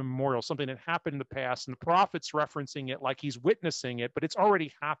time immemorial, something that happened in the past, and the prophet's referencing it like he's witnessing it, but it's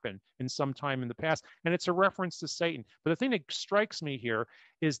already happened in some time in the past, and it's a reference to Satan. But the thing that strikes me here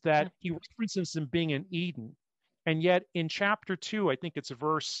is that he references him being in Eden, and yet in chapter 2, I think it's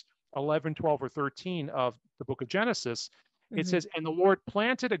verse 11, 12, or 13 of the book of Genesis, it says, and the Lord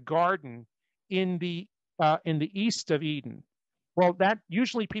planted a garden in the east of Eden. Well, that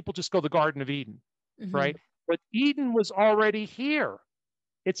usually people just go the Garden of Eden, right? But Eden was already here.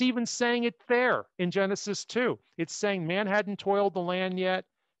 It's even saying it there in Genesis 2. It's saying man hadn't toiled the land yet.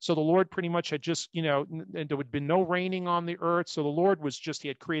 So the Lord pretty much had just, and there would be no raining on the earth. So the Lord he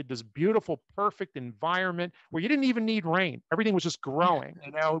had created this beautiful, perfect environment where you didn't even need rain. Everything was just growing,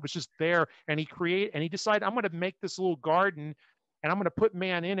 it was just there. And he decided, I'm going to make this little garden and I'm going to put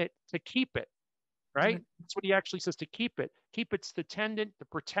man in it to keep it. Right? That's what he actually says, to keep it. Keep it, to tend it, to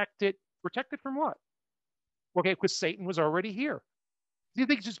protect it. Protect it from what? Okay, because Satan was already here. Do you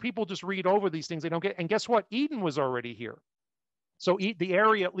think just people just read over these things they don't get? And guess what? Eden was already here. So the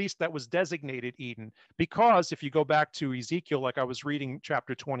area, at least, that was designated Eden, because if you go back to Ezekiel, like I was reading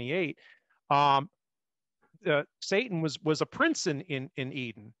chapter 28, Satan was a prince in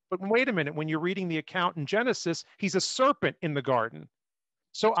Eden. But wait a minute, when you're reading the account in Genesis, he's a serpent in the garden.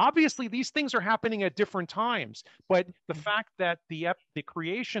 So obviously these things are happening at different times, but the fact that the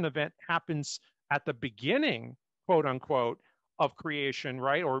creation event happens at the beginning, quote unquote, of creation,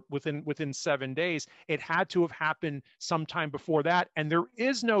 right? Or within 7 days, it had to have happened sometime before that. And there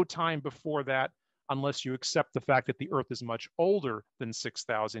is no time before that unless you accept the fact that the earth is much older than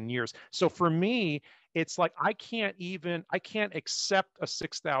 6,000 years. So for me, it's like I can't accept a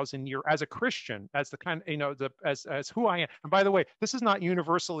 6,000 year as a Christian, as the kind, as who I am. And by the way, this is not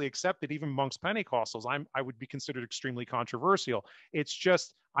universally accepted even amongst Pentecostals. I would be considered extremely controversial. It's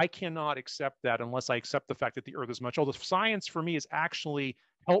just I cannot accept that unless I accept the fact that the earth is much older. Science for me has actually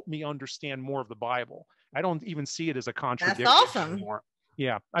helped me understand more of the Bible. I don't even see it as a contradiction. That's awesome. Anymore.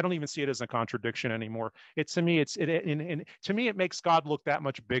 Yeah, I don't even see it as a contradiction anymore. To me, it makes God look that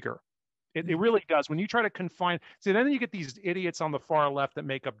much bigger. It really does. When you try to confine, see, then you get these idiots on the far left that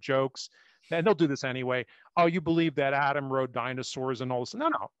make up jokes, and they'll do this anyway. Oh, you believe that Adam rode dinosaurs and all this? No,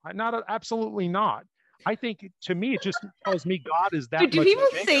 absolutely not. I think, to me, it just tells me God is that much bigger. Do people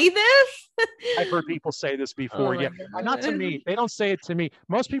say this? I've heard people say this before. Yeah, not to me. They don't say it to me.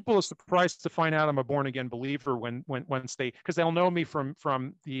 Most people are surprised to find out I'm a born again believer once because they'll know me from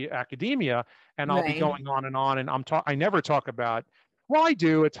the academia, and I'll be going on, and I never talk about. Well, I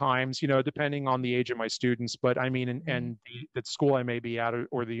do at times, depending on the age of my students. But I mean, and the school I may be at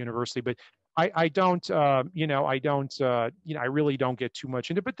or the university. But I don't, I really don't get too much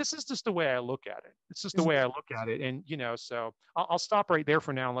into it, but this is just the way I look at it. It's just the way I look at it. And, so I'll stop right there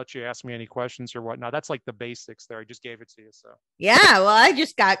for now and let you ask me any questions or whatnot. That's like the basics there. I just gave it to you. So, yeah, well, I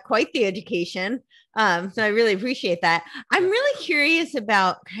just got quite the education. So I really appreciate that. I'm really curious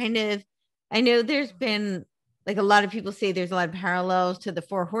about I know there's been, like, a lot of people say there's a lot of parallels to the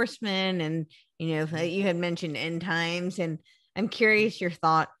Four Horsemen, and, you had mentioned end times, and I'm curious your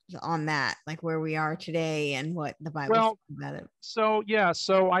thoughts on that, like where we are today and what the Bible says about it. So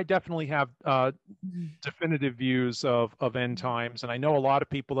I definitely have definitive views of end times, and I know a lot of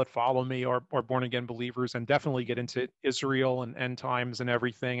people that follow me are born again believers and definitely get into Israel and end times and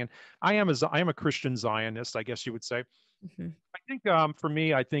everything. And I am a Christian Zionist, I guess you would say. I think for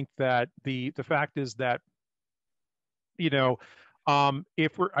me, I think that the fact is that I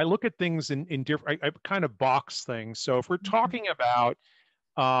look at things in different, I kind of box things. So if we're talking about,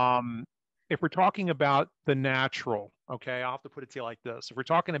 the natural, okay, I'll have to put it to you like this. If we're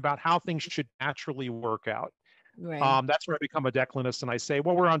talking about how things should naturally work out, Right. That's where I become a declinist, and I say,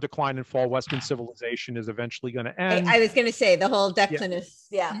 well, we're on decline and fall. Western civilization is eventually going to I end. was going to say the whole Yeah. declinist.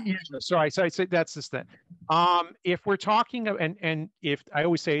 Yeah. Yeah. So I say that's this thing. If we're talking, and if I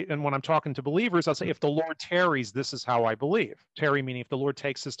always say, and when I'm talking to believers, I'll say, if the Lord tarries, this is how I believe. Tarry meaning if the Lord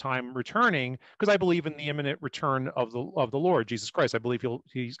takes his time returning, because I believe in the imminent return of the Lord Jesus Christ. I believe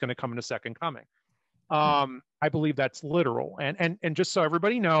he's going to come in a second coming. I believe that's literal. And just so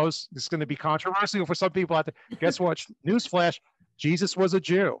everybody knows, this is going to be controversial for some people out there. Guess what? Newsflash: Jesus was a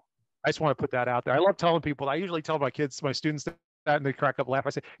Jew. I just want to put that out there. I love telling people. I usually tell my kids, my students that, and they crack up, laugh.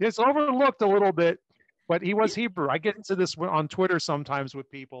 I say it's overlooked a little bit, but he was Hebrew. I get into this on Twitter sometimes with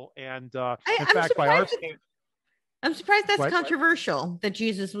people, and in fact, by our standards, I'm surprised that's controversial that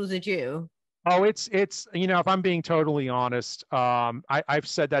Jesus was a Jew. Oh, it's if I'm being totally honest, I've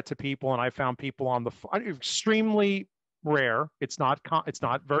said that to people, and I found people on the extremely rare. It's not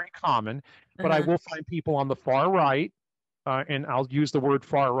very common, but I will find people on the far right, and I'll use the word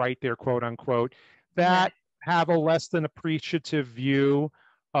far right there, quote unquote, that have a less than appreciative view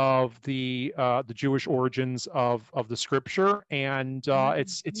of the Jewish origins of the scripture, and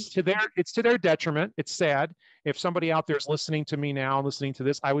it's to their detriment. It's sad. If somebody out there is listening to me now, listening to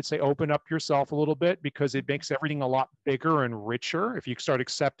this, I would say open up yourself a little bit, because it makes everything a lot bigger and richer if you start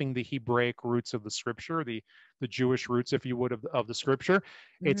accepting the Hebraic roots of the scripture, the Jewish roots, if you would, of the scripture.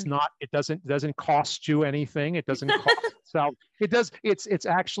 It's not. It doesn't cost you anything. It doesn't cost itself. It does. It's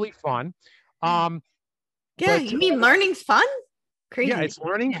actually fun. Yeah, but, you mean learning's fun? Crazy. Yeah,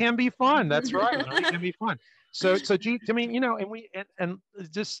 learning can be fun. That's right. Learning can be fun. So I mean, and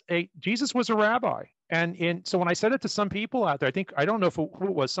just Jesus was a rabbi. And so when I said it to some people out there, I don't know who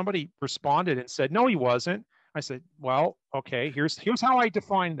it was, somebody responded and said, no, he wasn't. I said, well, okay, here's how I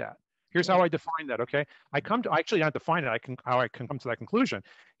define that. Here's how I define that. Okay. I actually not define it. How I can come to that conclusion.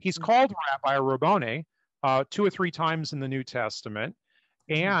 He's called Rabbi or Rabboni 2 or 3 times in the New Testament,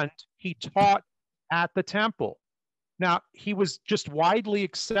 and he taught at the temple. Now, he was just widely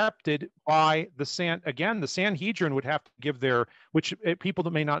accepted by the Sanhedrin would have to give which people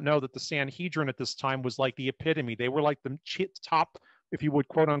that may not know that the Sanhedrin at this time was like the epitome. They were like the top, if you would,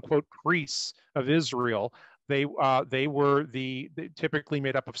 quote unquote, priests of Israel. They were typically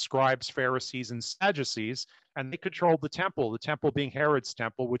made up of scribes, Pharisees, and Sadducees, and they controlled the temple being Herod's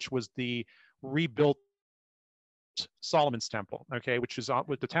temple, which was the rebuilt Solomon's temple, okay, which is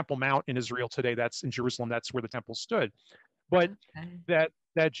with the Temple Mount in Israel today. That's in Jerusalem. That's where the temple stood. But that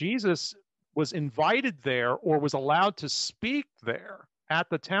Jesus was invited there, or was allowed to speak there at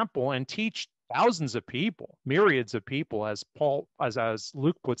the temple and teach thousands of people, myriads of people, as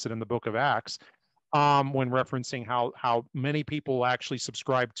Luke puts it in the book of Acts, when referencing how many people actually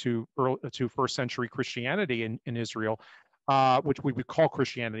subscribed to first century Christianity in Israel. Which we would call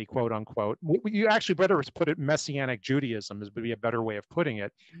Christianity, quote unquote. You actually better put it Messianic Judaism would be a better way of putting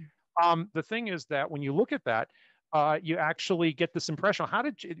it. The thing is that when you look at that, you actually get this impression: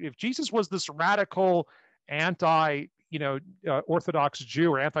 if Jesus was this radical, anti, Orthodox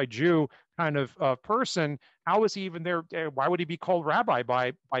Jew or anti-Jew kind of person, how is he even there? Why would he be called rabbi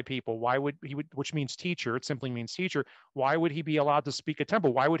by people? Why would which means teacher? It simply means teacher. Why would he be allowed to speak at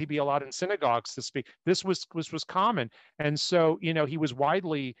temple? Why would he be allowed in synagogues to speak? This was common, and so he was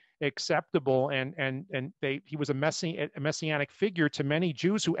widely acceptable, and he was a messianic figure to many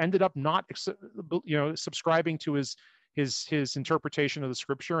Jews who ended up not subscribing to his interpretation of the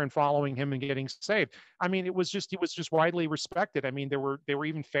scripture and following him and getting saved. I mean, he was just widely respected. I mean, there were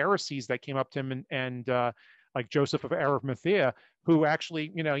even Pharisees that came up to him and like Joseph of Arimathea, who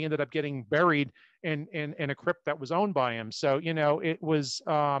actually, he ended up getting buried in a crypt that was owned by him. So, it was,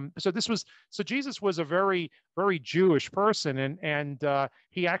 so Jesus was a very, very Jewish person. And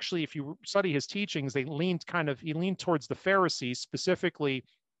he actually, if you study his teachings, he leaned towards the Pharisees, specifically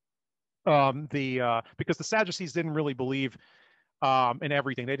because the Sadducees didn't really believe in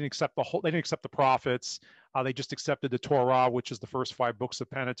everything. They didn't accept the prophets. They just accepted the Torah, which is the first 5 books of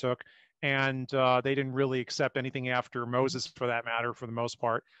Pentateuch, and they didn't really accept anything after Moses, for that matter, for the most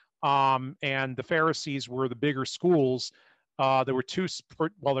part. And the Pharisees were the bigger schools. There were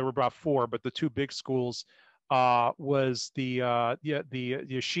there were about 4, but the 2 big schools was the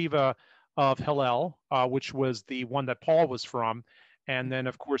yeshiva of Hillel, which was the one that Paul was from, and then,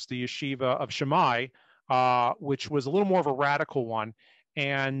 of course, the yeshiva of Shammai, which was a little more of a radical one.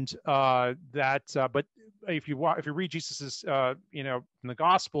 And but if you read Jesus's, in the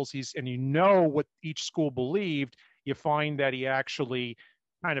Gospels, what each school believed, you find that he actually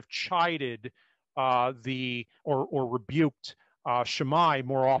kind of chided or rebuked Shammai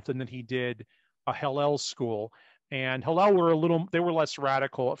more often than he did Hillel's school. And Hillel were less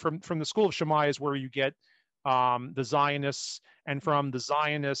radical. From the school of Shammai is where you get the Zionists, and from the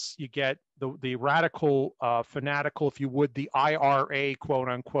Zionists you get the radical, fanatical, if you would, the IRA quote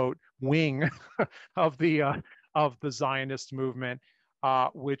unquote wing of the Zionist movement,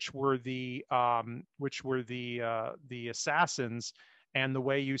 which were the assassins. And the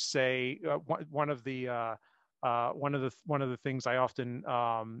way you say, one of the things I often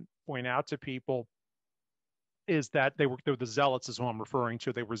point out to people is that they were the zealots, is who I'm referring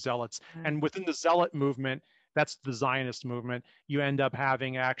to. They were zealots, and within the zealot movement, that's the Zionist movement, you end up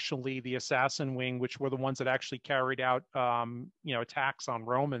having actually the assassin wing, which were the ones that actually carried out attacks on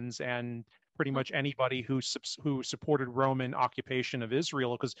Romans and pretty much anybody who supported Roman occupation of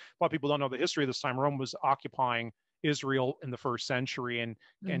Israel. Because a lot of people don't know the history of this time. Rome was occupying Israel in the first century and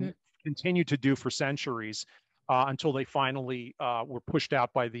continued to do for centuries. Until they finally were pushed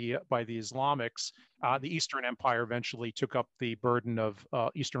out by the Islamics. The Eastern Empire eventually took up the burden of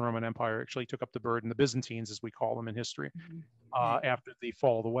Eastern Roman Empire actually took up the burden. The Byzantines, as we call them in history, after the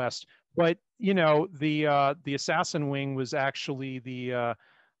fall of the West. But the assassin wing was actually the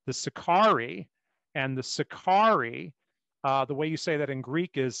Sicarii, and the Sicarii, the way you say that in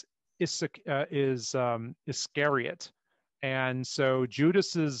Greek is Iscariot, and so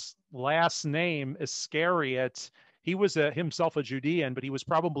Judas's last name Iscariot. He was himself a Judean, but he was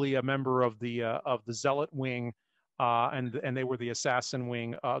probably a member of the Zealot wing, and they were the assassin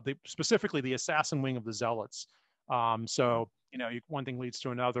wing, specifically the assassin wing of the Zealots. So one thing leads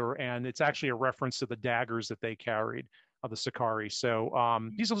to another, and it's actually a reference to the daggers that they carried of the Sicarii. So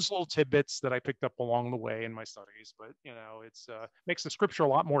these are just little tidbits that I picked up along the way in my studies, but it's makes the scripture a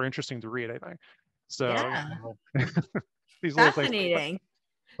lot more interesting to read, I think. So yeah. These little things. Fascinating.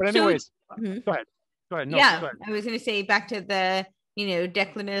 But anyways, go ahead. Go ahead. No, yeah, go ahead. I was going to say back to the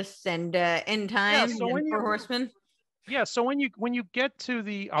Declinus and end time, so and Four Horsemen. Yeah, so when you get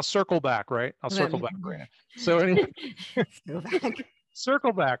to I'll circle back, right? I'll circle back, right? So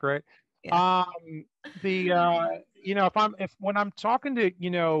circle back, right? Yeah. When I'm talking to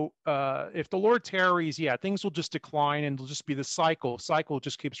if the Lord tarries, things will just decline and it'll just be the cycle. Cycle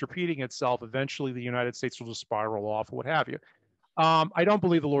just keeps repeating itself. Eventually, the United States will just spiral off, or what have you. I don't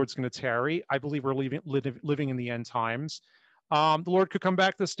believe the Lord's going to tarry. I believe we're living in the end times. The Lord could come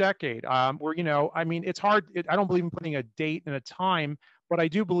back this decade. It's hard. I don't believe in putting a date and a time, but I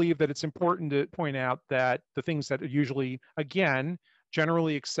do believe that it's important to point out that the things that are usually, again,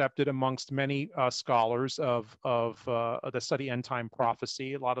 generally accepted amongst many scholars of the study end time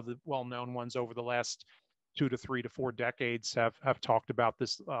prophecy, a lot of the well-known ones over the last 2 to 3 to 4 decades have talked about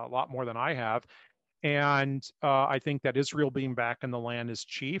this a lot more than I have. And I think that Israel being back in the land is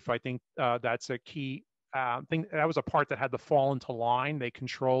chief. I think that's a key thing. That was a part that had to fall into line. They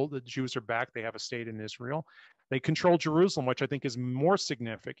control, the Jews are back. They have a state in Israel. They control Jerusalem, which I think is more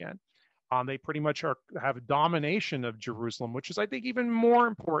significant. They pretty much have a domination of Jerusalem, which is, I think, even more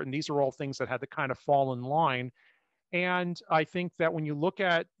important. These are all things that had to kind of fall in line. And I think that when you look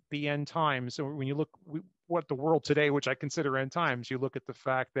at the end times, so when you look what the world today, which I consider end times, you look at the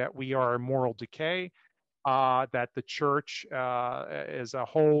fact that we are in moral decay, that the church as a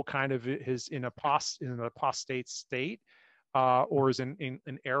whole kind of is in an apostate state, or is in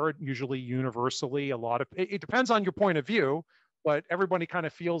error, usually universally. It depends on your point of view, but everybody kind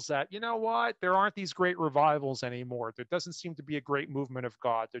of feels that, there aren't these great revivals anymore. There doesn't seem to be a great movement of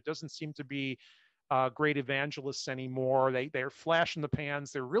God. There doesn't seem to be great evangelists anymore. They're flash in the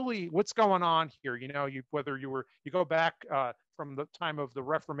pans. They're really, what's going on here? Whether you go back from the time of the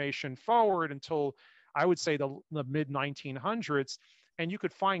Reformation forward until I would say the mid 1900s, and you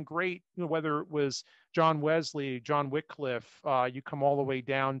could find great, whether it was John Wesley, John Wycliffe, you come all the way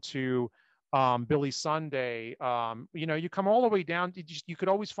down to Billy Sunday, you come all the way down. You could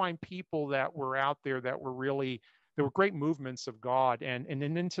always find people that were out there that were really, there were great movements of God, and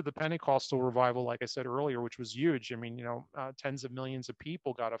then into the Pentecostal revival, like I said earlier, which was huge. I mean, tens of millions of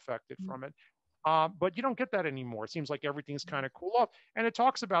people got affected from it. But you don't get that anymore. It seems like everything's kind of cool off. And it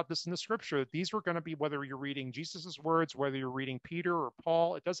talks about this in the scripture, that these were going to be, whether you're reading Jesus's words, whether you're reading Peter or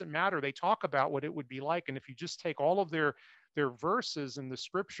Paul, it doesn't matter. They talk about what it would be like. And if you just take all of their verses in the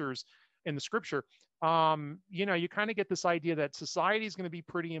scriptures, you kind of get this idea that society is going to be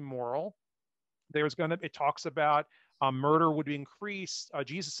pretty immoral. It talks about murder would increase.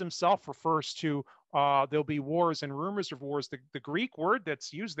 Jesus himself refers to there'll be wars and rumors of wars. The Greek word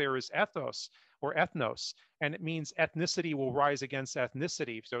that's used there is ethos or ethnos, and it means ethnicity will rise against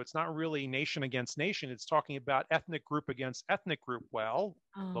ethnicity. So it's not really nation against nation. It's talking about ethnic group against ethnic group. Well,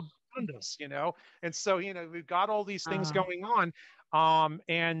 look around us, and so we've got all these things going on,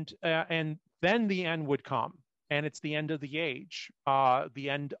 and then the end would come. and it's the end of the age, the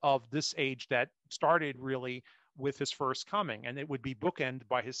end of this age that started really with his first coming, and it would be bookended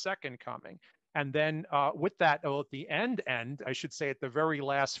by his second coming. And then with that, at the end, I should say, at the very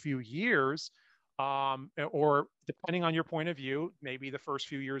last few years, or depending on your point of view, maybe the first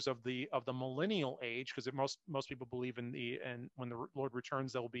few years of the millennial age, because most people believe and when the Lord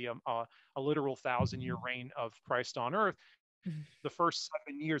returns, there will be a literal 1,000-year reign of Christ on earth. The first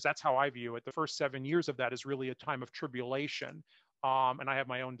 7 years, that's how I view it. The first 7 years of that is really a time of tribulation. And I have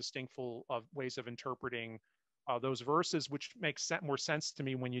my own distinctful ways of interpreting those verses, which makes more sense to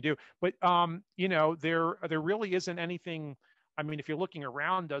me when you do. But, there really isn't anything. I mean, if you're looking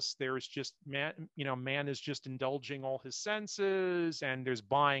around us, there's just man is just indulging all his senses, and there's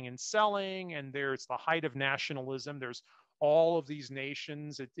buying and selling, and there's the height of nationalism. There's all of these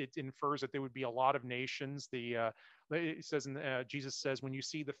nations. It infers that there would be a lot of nations. It says, Jesus says, when you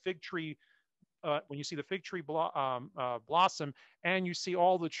see the fig tree blossom, and you see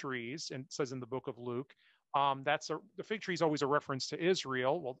all the trees, and it says in the book of Luke, the fig tree is always a reference to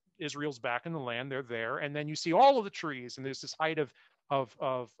Israel. Well, Israel's back in the land; they're there, and then you see all of the trees, and there's this height of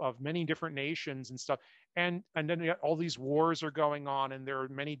many different nations and stuff, and then all these wars are going on, and there are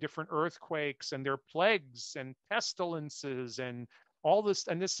many different earthquakes, and there are plagues and pestilences and all this,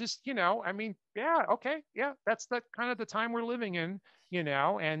 and this is, I mean, yeah, okay, yeah, that's that kind of the time we're living in,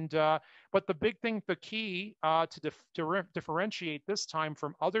 and but the big thing, the key to differentiate this time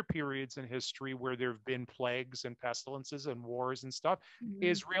from other periods in history where there have been plagues and pestilences and wars and stuff,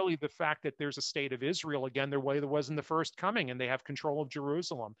 is really the fact that there's a state of Israel again, the way there was in the first coming, and they have control of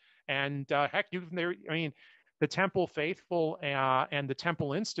Jerusalem. And heck, the Temple Faithful and the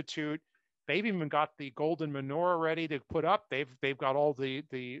Temple Institute, they've even got the golden menorah ready to put up. They've got all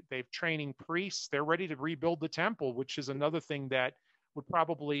they've training priests. They're ready to rebuild the temple, which is another thing that would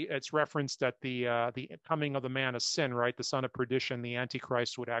probably, it's referenced at the coming of the man of sin, right? The son of perdition, the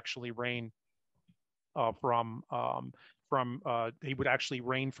Antichrist would actually reign he would actually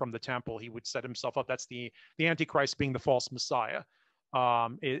reign from the temple. He would set himself up. That's the Antichrist being the false Messiah.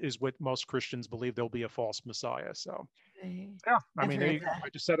 Is what most Christians believe. There'll be a false Messiah. So, yeah, I mean, I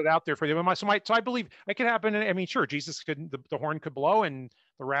just set it out there for you. So I believe it could happen. I mean, sure, Jesus could, the horn could blow, and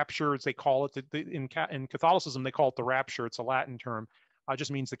the rapture, as they call it, in Catholicism, they call it the rapture. It's a Latin term.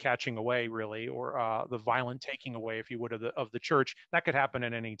 Just means the catching away, really, or the violent taking away, if you would, of the church. That could happen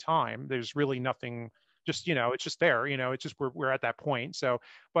at any time. There's really nothing. Just, it's just there, it's just we're at that point. So,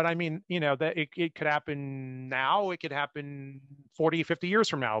 but I mean, that it could happen now, it could happen 40, 50 years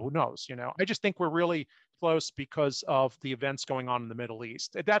from now, who knows, I just think we're really close because of the events going on in the Middle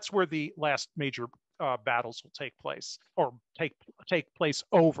East. That's where the last major battles will take place, or take place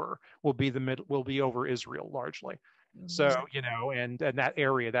over, will be over Israel largely. So, and that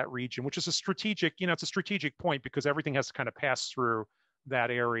area, that region, which is a strategic, it's a strategic point because everything has to kind of pass through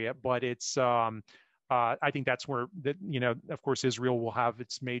that area. But it's, I think that's where of course, Israel will have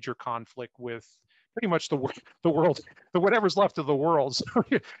its major conflict with pretty much the world, whatever's left of the world. So,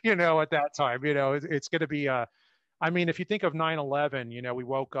 at that time, it's going to be I mean, if you think of 9/11, we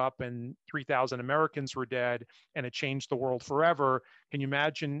woke up and 3,000 Americans were dead, and it changed the world forever. Can you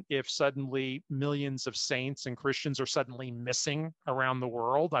imagine if suddenly millions of saints and Christians are suddenly missing around the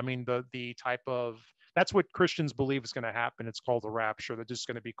world? I mean, the type of, that's what Christians believe is going to happen. It's called the rapture. They're just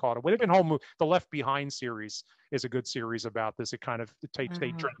going to be caught up. The Left Behind series is a good series about this. They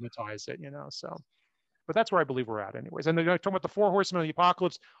dramatize it, so. But that's where I believe we're at anyways. And they're talking about the 4 horsemen of the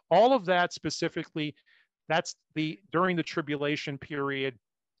apocalypse, all of that specifically. That's during the tribulation period,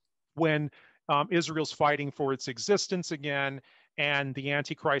 when Israel's fighting for its existence again, and the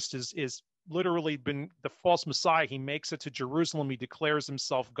Antichrist is literally been the false Messiah. He makes it to Jerusalem. He declares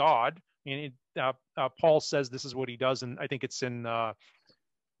himself God. And Paul says this is what he does, and I think it's in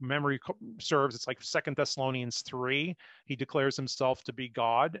memory serves, it's like 2 Thessalonians 3. He declares himself to be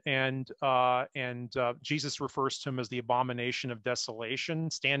God, and Jesus refers to him as the abomination of desolation,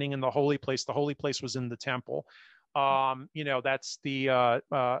 standing in the holy place. The holy place was in the temple. That's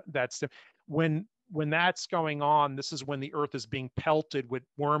when that's going on. This is when the earth is being pelted with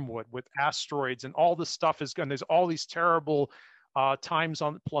wormwood, with asteroids, and all this stuff is going. There's all these terrible times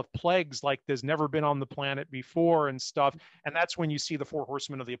of plagues like there's never been on the planet before and stuff. And that's when you see the 4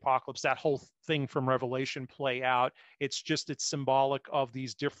 horsemen of the apocalypse, that whole thing from Revelation play out. It's symbolic of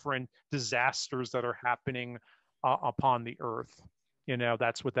these different disasters that are happening upon the earth.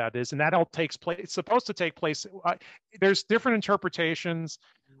 That's what that is. And that all takes place. It's supposed to take place. There's different interpretations.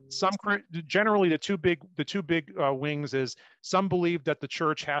 Some generally the two big wings is, some believe that the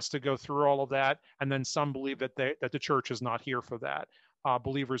church has to go through all of that, and then some believe that the church is not here for that.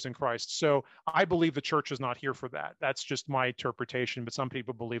 believers in Christ. So I believe the church is not here for that. That's just my interpretation. But some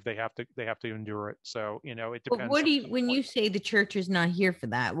people believe they have to endure it. So it But depends. when you say the church is not here for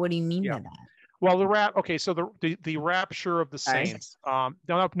that, what do you mean Yeah. by that? Well, so the rapture of the Sorry. saints.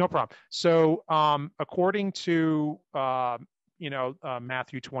 No problem. So according to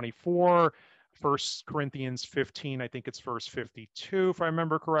Matthew 24, 1 Corinthians 15, I think it's verse 52, if I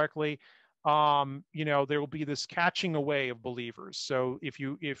remember correctly. There will be this catching away of believers. So if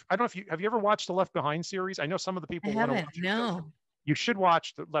I don't know if have you ever watched the Left Behind series? I know some of the people want to watch it. No. You should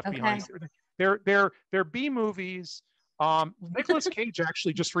watch the Left Behind series. They're B movies. Nicolas Cage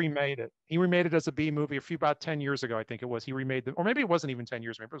actually just remade it. He remade it as a B movie about 10 years ago, I think it was. He remade them, or maybe it wasn't even 10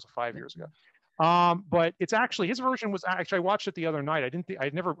 years, maybe it was 5 years ago. But it's actually, his version was actually, I watched it the other night.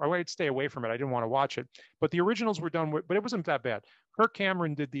 I would stay away from it. I didn't want to watch it. But the originals were done with, but it wasn't that bad. Kirk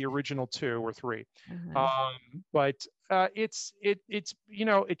Cameron did the original 2 or 3. But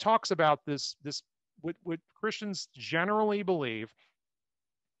it talks about this what Christians generally believe.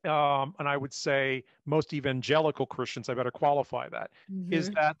 And I would say most evangelical Christians, I better qualify that,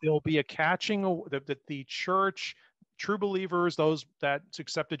 is that there'll be a catching, that the church, true believers, those that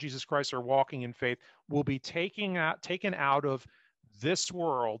accepted Jesus Christ are walking in faith, will be taken out of this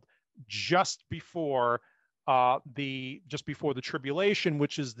world just before the tribulation,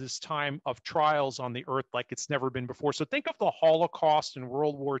 which is this time of trials on the earth like it's never been before. So think of the Holocaust and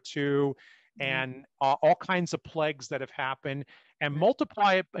World War II and all kinds of plagues that have happened, and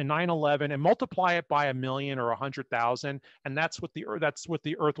multiply it in 9/11 and multiply it by 1 million or 100,000, and that's what the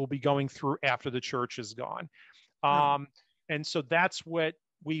earth will be going through after the church is gone. And so that's what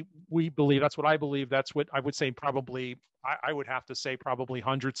we believe. That's what I believe. That's what I would say. Probably, I would have to say probably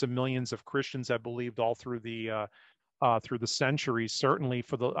hundreds of millions of Christians have believed all through the centuries. Certainly,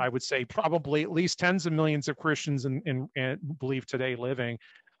 I would say probably at least tens of millions of Christians and believe today living.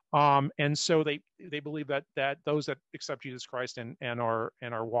 And so they believe that those that accept Jesus Christ and are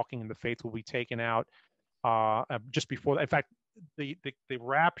walking in the faith will be taken out just before. In fact, the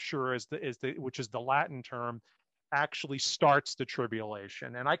rapture which is the Latin term, actually starts the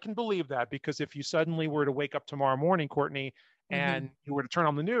tribulation. And I can believe that, because if you suddenly were to wake up tomorrow morning, Courtney, and you were to turn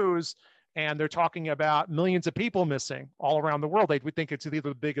on the news and they're talking about millions of people missing all around the world, they would think it's either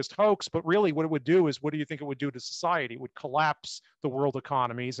the biggest hoax, but really what it would do is, what do you think it would do to society? It would collapse the world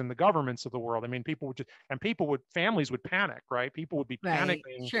economies and the governments of the world. I mean, families would panic, right? People would be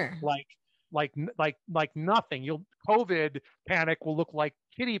panicking, sure, like nothing. COVID panic will look like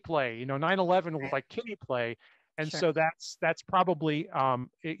kiddie play. 9/11 will look like kiddie play. And so that's probably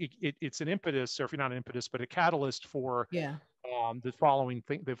it's an impetus, or if you're not an impetus, but a catalyst for the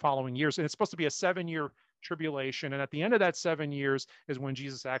following years. And it's supposed to be a 7-year tribulation. And at the end of that 7 years is when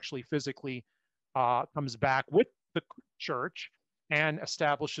Jesus actually physically comes back with the church and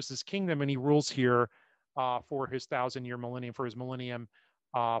establishes his kingdom, and he rules here for his 1,000-year millennium, for his millennium,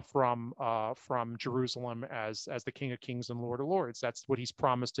 from Jerusalem as the King of Kings and Lord of Lords. That's what he's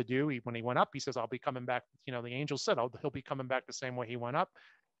promised to do. When he went up, he says, "I'll be coming back." The angel said, he'll be coming back the same way he went up.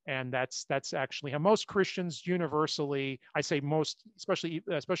 And that's actually how most Christians universally, I say most,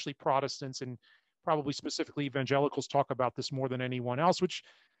 especially Protestants and probably specifically evangelicals, talk about this more than anyone else, which,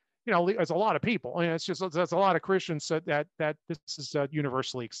 it's a lot of people. It's just, that's a lot of Christians that this is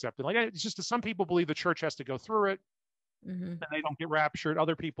universally accepted. Like, it's just that some people believe the church has to go through it, and they don't get raptured.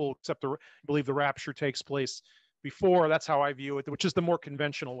 Other people believe the rapture takes place before. That's how I view it, which is the more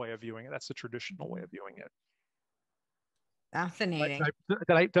conventional way of viewing it. That's the traditional way of viewing it. Fascinating.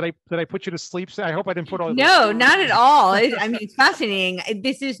 Did I put you to sleep? I hope I didn't put all. No, not at all. I mean, it's fascinating.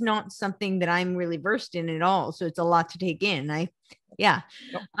 This is not something that I'm really versed in at all, so it's a lot to take in. No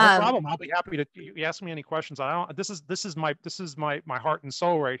problem. I'll be happy to. You ask me any questions. This is my heart and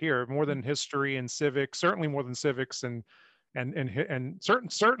soul right here. More than history and civics, certainly more than civics and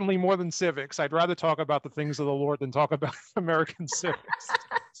certainly more than civics. I'd rather talk about the things of the Lord than talk about American civics.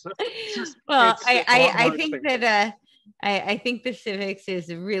 I think that. I think the civics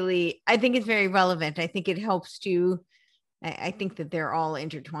is really, I think it's very relevant. I think it helps to, I think that they're all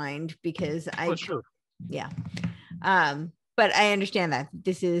intertwined because but I understand that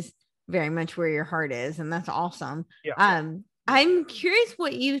this is very much where your heart is, and that's awesome. I'm curious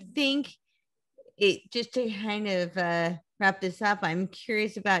what you think, just to kind of wrap this up, I'm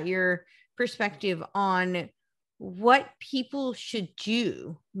curious about your perspective on what people should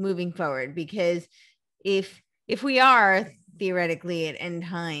do moving forward, because if we are theoretically at end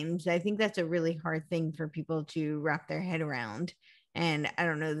times, I think that's a really hard thing for people to wrap their head around. And I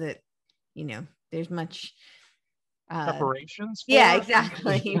don't know that, there's much, preparations for? Yeah,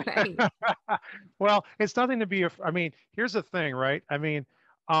 exactly. Right. Well, it's nothing to be. I mean, here's the thing, right? I mean,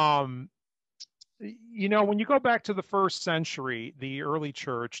 um, when you go back to the first century, the early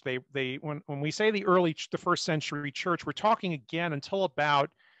church, when we say the first century church, we're talking again until about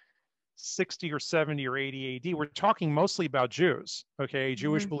 60 or 70 or 80 AD. We're talking mostly about Jews, okay,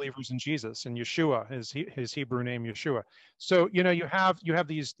 Jewish believers in Jesus and Yeshua, his Hebrew name Yeshua. So you have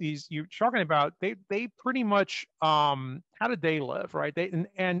these you're talking about they pretty much how did they live, right? They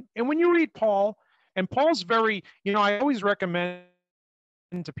and when you read Paul, and Paul's very, I always recommend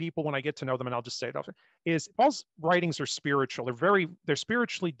to people when I get to know them, and I'll just say it often, is Paul's writings are spiritual. They're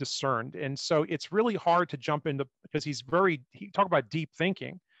spiritually discerned, and so it's really hard to jump into, because he talk about deep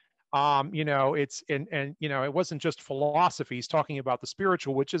thinking. It's and it wasn't just philosophy. He's talking about the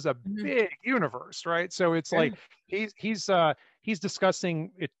spiritual, which is a big universe, right? So it's like he's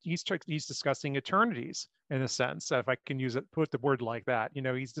discussing it. He's discussing eternities in a sense, if I can put the word like that.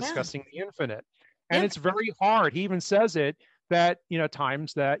 He's discussing the infinite, and it's very hard. He even says it that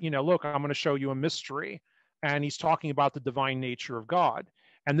times that look, I'm going to show you a mystery, and he's talking about the divine nature of God.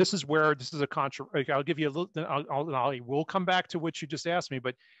 And this is a I'll give you a little. We'll come back to what you just asked me,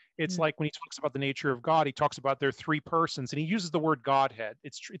 but it's like when he talks about the nature of God, he talks about there are three persons, and he uses the word Godhead.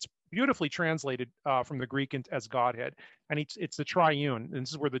 It's beautifully translated from the Greek as Godhead, and it's the triune. And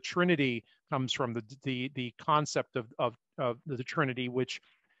this is where the Trinity comes from, the concept of the Trinity, which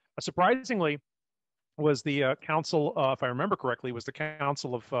surprisingly was the council, if I remember correctly, was the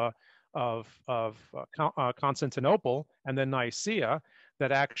council of Constantinople and then Nicaea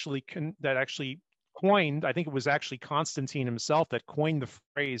that actually coined. I think it was actually Constantine himself that coined the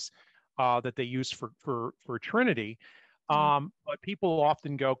phrase that they use for Trinity. But people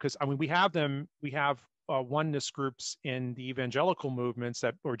often go, because we have oneness groups in the evangelical movements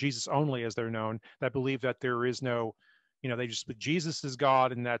or Jesus only as they're known, that believe that there is no, they just believe Jesus is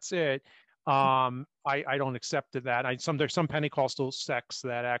God and that's it. I don't accept that. There's some Pentecostal sects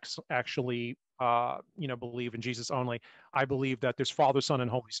that actually believe in Jesus only. I believe that there's Father, Son, and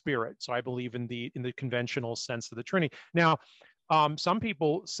Holy Spirit. So I believe in the conventional sense of the Trinity. Now, some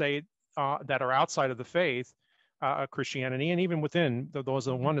people say that are outside of the faith, Christianity, and even within those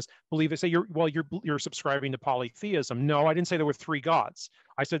of the oneness, believe, they say you're subscribing to polytheism. No, I didn't say there were three gods.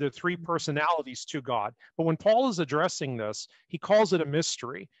 I said there are three personalities to God. But when Paul is addressing this, he calls it a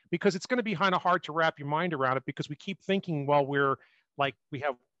mystery, because it's going to be kind of hard to wrap your mind around it, because we keep thinking, well, we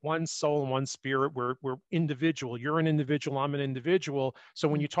have one soul and one spirit. We're individual. You're an individual. I'm an individual. So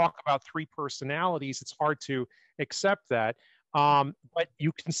when you talk about three personalities, it's hard to accept that. But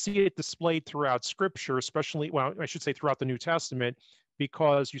you can see it displayed throughout Scripture, especially, well, I should say throughout the New Testament,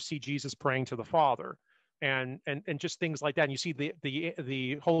 because you see Jesus praying to the Father, and just things like that. And you see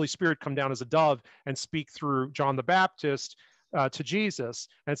the Holy Spirit come down as a dove and speak through John the Baptist to Jesus.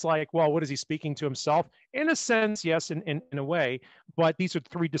 And it's like, well, what is he speaking to himself? In a sense, yes, in a way. But these are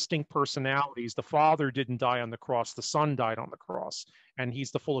three distinct personalities. The Father didn't die on the cross. The Son died on the cross, and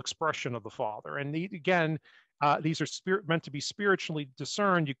he's the full expression of the Father. And again, these are meant to be spiritually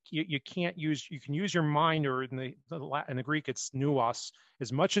discerned. You can use your mind, or in the Greek it's nous,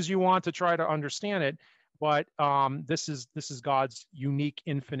 as much as you want to try to understand it. But this is God's unique,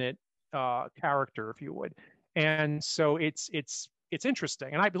 infinite character, if you would. And so it's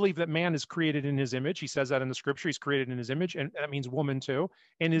interesting. And I believe that man is created in his image. He says that in the Scripture. He's created in his image, and that means woman too.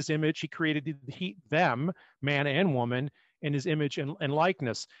 In his image, he created them, man and woman, in his image and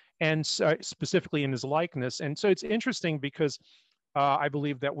likeness, and specifically in his likeness. And so it's interesting, because I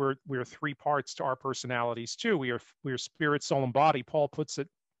believe that we're three parts to our personalities too. We are spirit, soul, and body. Paul puts it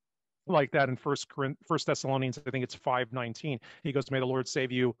like that in First Thessalonians, I think it's 5:19. He goes, "May the Lord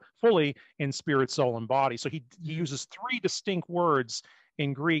save you fully in spirit, soul, and body." So he uses three distinct words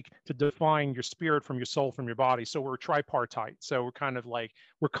in Greek to define your spirit from your soul from your body. So we're tripartite. So we're kind of like,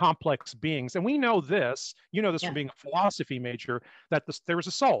 we're complex beings. And we know this, from being a philosophy major, that there is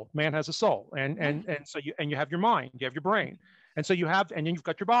a soul. Man has a soul. And so you have your mind, you have your brain. And so and then you've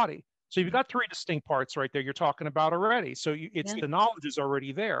got your body. So you've got three distinct parts right there you're talking about already. So the knowledge is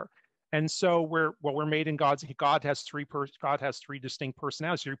already there. And so we're made in God's. God has three distinct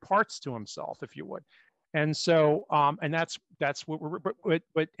personalities, three parts to himself, if you would. And so, and that's what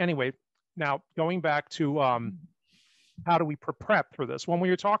but anyway, now going back to how do we prep for this? When we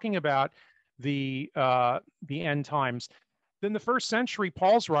were talking about the end times, then the first century,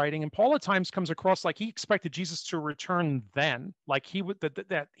 Paul's writing, and Paul at times comes across like he expected Jesus to return then, like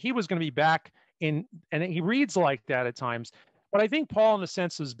that he was going to be back in, and he reads like that at times. But I think Paul, in a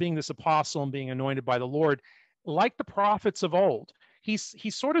sense, is being this apostle and being anointed by the Lord, like the prophets of old,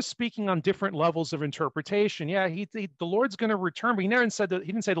 he's sort of speaking on different levels of interpretation. Yeah, the Lord's going to return, but he never said that.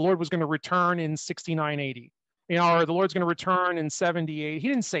 He didn't say the Lord was going to return in 6980, or the Lord's going to return in 78. He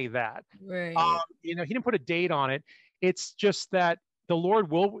didn't say that. Right. He didn't put a date on it. It's just that the Lord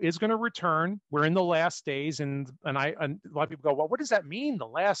is going to return. We're in the last days, and a lot of people go, well, what does that mean, the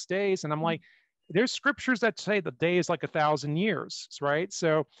last days? And I'm like, there's scriptures that say the day is like 1,000 years, right?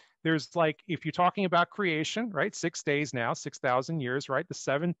 So there's like, if you're talking about creation, right? 6 days now, 6,000 years, right? The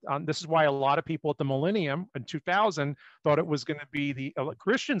seventh. This is why a lot of people at the millennium in 2000 thought it was going to be the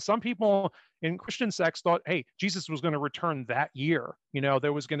Christian. Some people in Christian sects thought, hey, Jesus was going to return that year.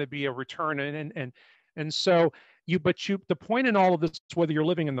 There was going to be a return, and so the point in all of this, whether you're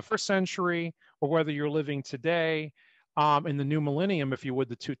living in the first century or whether you're living today, in the new millennium, if you would,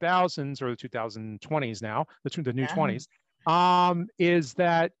 the 2000s or the 2020s now, the new 20s, is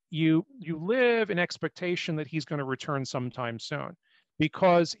that you live in expectation that he's going to return sometime soon,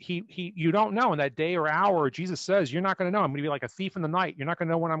 because you don't know in that day or hour. Jesus says you're not going to know. I'm going to be like a thief in the night. You're not going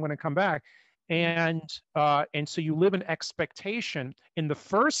to know when I'm going to come back, and so you live in expectation. In the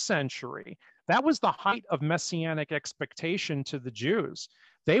first century, that was the height of messianic expectation to the Jews.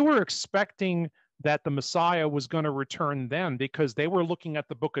 They were expecting that the Messiah was going to return then, because they were looking at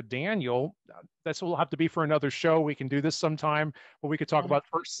the book of Daniel. This will have to be for another show. We can do this sometime, where we could talk about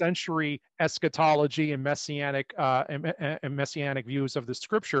first century eschatology and messianic views of the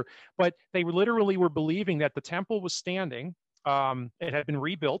scripture. But they literally were believing that the temple was standing. It had been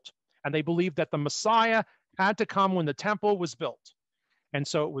rebuilt, and they believed that the Messiah had to come when the temple was built. And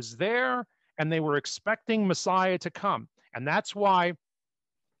so it was there, and they were expecting Messiah to come. And that's why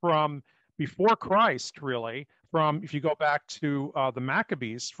from before Christ, really, if you go back to the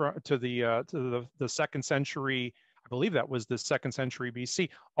Maccabees, to the second century, I believe that was the second century BC,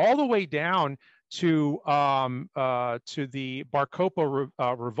 all the way down to the Bar Kokhba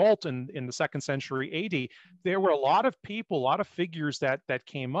revolt in the second century AD, there were a lot of people, a lot of figures that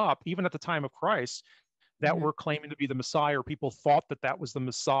came up, even at the time of Christ, that were claiming to be the Messiah, or people thought that was the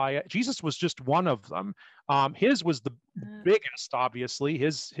Messiah. Jesus was just one of them. His was the biggest, obviously.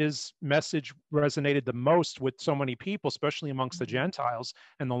 His message resonated the most with so many people, especially amongst the Gentiles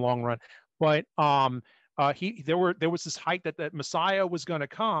in the long run. But there was this height that Messiah was going to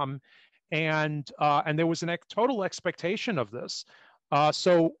come, and there was a total expectation of this.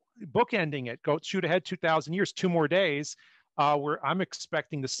 So bookending it, shoot ahead 2,000 years, 2 more days. Where I'm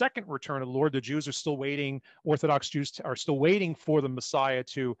expecting the second return of the Lord. The Jews are still waiting. Orthodox Jews are still waiting for the Messiah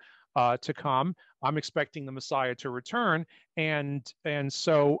to come. I'm expecting the Messiah to return, and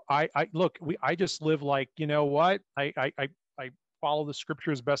so I just live like, you know what, I follow the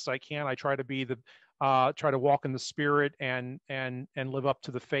scripture as best I can. I try to be try to walk in the Spirit and live up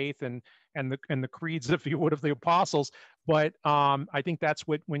to the faith and the creeds, if you would, of the apostles. But I think that's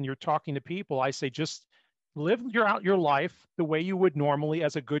when you're talking to people, I say just live your life the way you would normally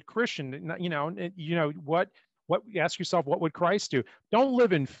as a good Christian. Ask yourself, what would Christ do? Don't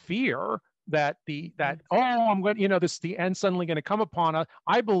live in fear that I'm going, the end suddenly going to come upon us.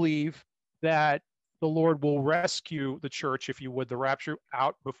 I believe that the Lord will rescue the church, if you would, the rapture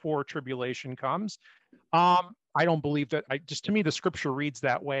out before tribulation comes. I don't believe that. To me, the scripture reads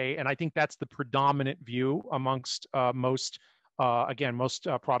that way, and I think that's the predominant view amongst most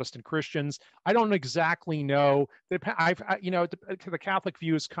Protestant Christians. I don't exactly know. The Catholic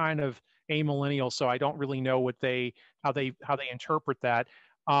view is kind of amillennial, so I don't really know how they interpret that.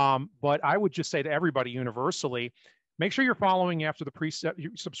 But I would just say to everybody universally, make sure you're following after the precept,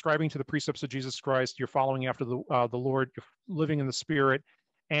 you're subscribing to the precepts of Jesus Christ. You're following after the Lord. You're living in the Spirit,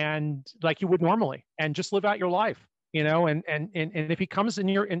 and like you would normally, and just live out your life. And if he comes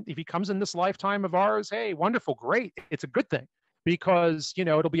if he comes in this lifetime of ours, hey, wonderful, great. It's a good thing, because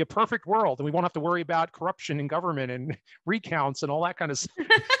it'll be a perfect world, and we won't have to worry about corruption in government and recounts and all that kind of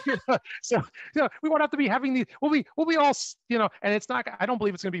stuff. So we won't have to be having these. We'll be all, and it's not. I don't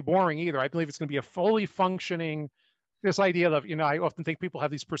believe it's going to be boring either. I believe it's going to be a fully functioning. This idea of, I often think people have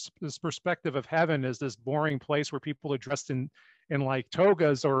this perspective of heaven as this boring place where people are dressed in like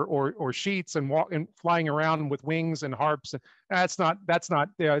togas or sheets and flying around with wings and harps. And that's not.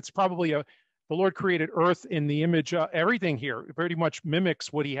 It's probably the Lord created earth in the image. Everything here pretty much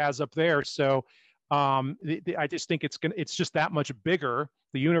mimics what he has up there. So I just think it's just that much bigger.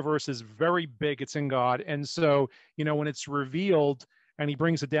 The universe is very big. It's in God. And so, when it's revealed and he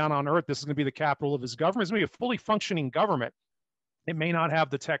brings it down on earth, this is going to be the capital of his government. It's going to be a fully functioning government. It may not have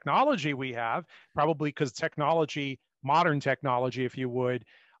the technology we have, probably because modern technology, if you would,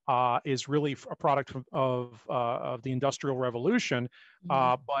 is really a product of the Industrial Revolution.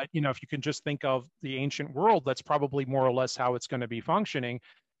 But if you can just think of the ancient world, that's probably more or less how it's going to be functioning.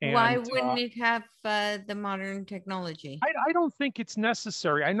 Why And wouldn't it have the modern technology? I don't think it's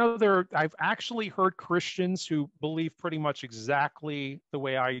necessary. I know I've actually heard Christians who believe pretty much exactly the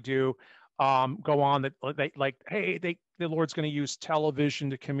way I do go on that they like, hey, the Lord's going to use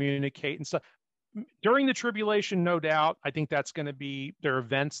television to communicate and stuff. During the tribulation, no doubt, I think that's going to be, there are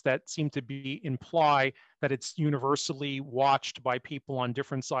events that seem to imply that it's universally watched by people on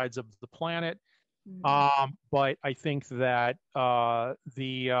different sides of the planet. But I think that I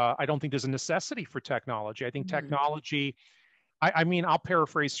don't think there's a necessity for technology. I think technology, I mean, I'll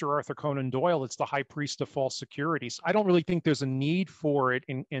paraphrase Sir Arthur Conan Doyle. It's the high priest of false securities. I don't really think there's a need for it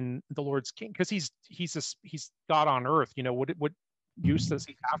in the Lord's King, because he's God on earth. What use does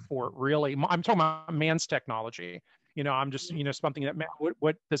he have for it, really? I'm talking about man's technology. I'm just something that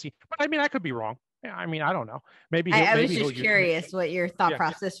what does he? But I mean, I could be wrong. Yeah, I mean, I don't know. Maybe I was just curious what your thought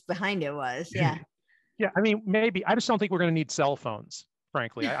process behind it was. Yeah. Yeah, I mean, maybe. I just don't think we're going to need cell phones,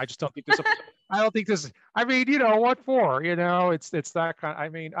 frankly. I just don't think this. I don't think this. I mean, what for? It's that kind. I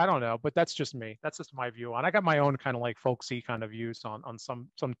mean, I don't know, but that's just me. That's just my view on. I got my own kind of like folksy kind of views on some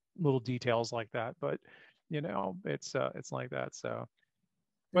little details like that. But it's like that. So,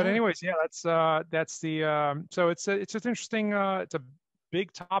 but anyways, yeah, that's the. So it's just interesting. It's a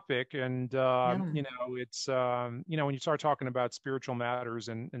big topic, and it's when you start talking about spiritual matters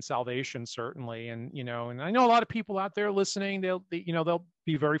and salvation, certainly, and and I know a lot of people out there listening, they'll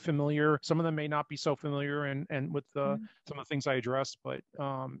be very familiar. Some of them may not be so familiar and with some of the things I addressed, but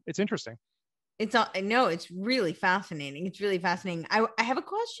it's interesting. It's really fascinating. It's really fascinating. I have a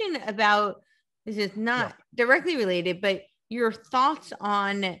question about, this is not directly related, but your thoughts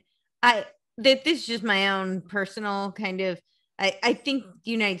on that this is just my own personal kind of. I think the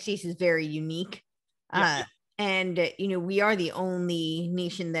United States is very unique. And, we are the only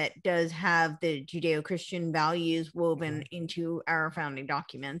nation that does have the Judeo-Christian values woven into our founding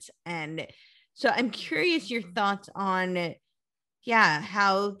documents. And so I'm curious your thoughts on,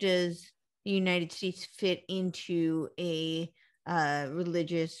 how does the United States fit into a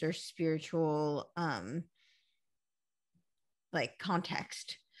religious or spiritual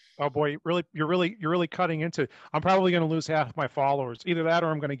context? Oh boy, you're really cutting into. I'm probably going to lose half my followers. Either that, or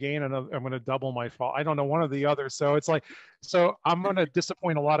I'm going to gain another. I'm going to double my follow. I don't know, one or the other. So it's like, I'm going to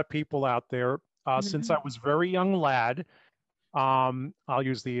disappoint a lot of people out there. Since I was a very young lad, I'll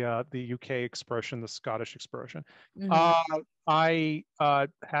use the UK expression, the Scottish expression. I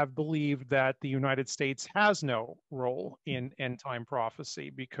have believed that the United States has no role in end time prophecy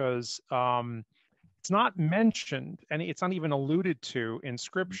because it's not mentioned and it's not even alluded to in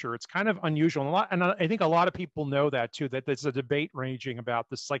scripture. It's kind of unusual. And I think a lot of people know that too, that there's a debate raging about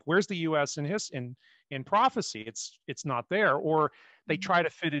this. Like, where's the U.S. in prophecy? It's not there, or they try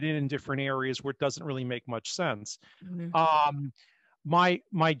to fit it in different areas where it doesn't really make much sense. My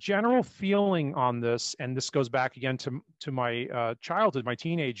general feeling on this, and this goes back again to my childhood, my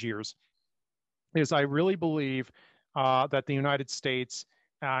teenage years, is I really believe that the United States,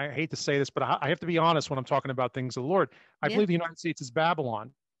 I hate to say this, but I have to be honest when I'm talking about things of the Lord. I believe the United States is Babylon.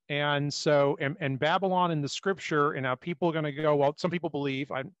 And so, and Babylon in the scripture, and now people are going to go, well, some people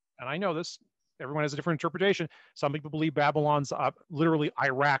believe, and I know this, everyone has a different interpretation. Some people believe Babylon's literally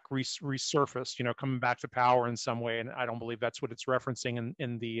Iraq resurfaced, coming back to power in some way. And I don't believe that's what it's referencing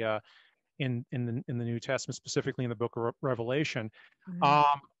in the New Testament, specifically in the book of Revelation.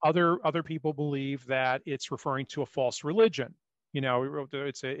 Other people believe that it's referring to a false religion.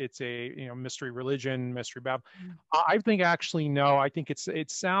 It's a mystery religion, mystery Babylon. I think actually no. I think it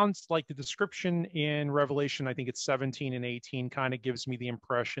sounds like the description in Revelation, I think it's 17 and 18, kind of gives me the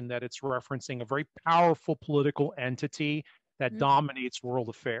impression that it's referencing a very powerful political entity that dominates world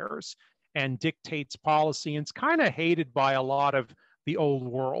affairs and dictates policy, and it's kind of hated by a lot of the old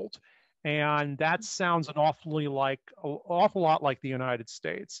world. And that sounds an awful lot like the United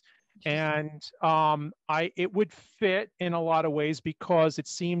States. And it would fit in a lot of ways because it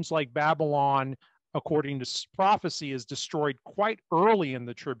seems like Babylon, according to prophecy, is destroyed quite early in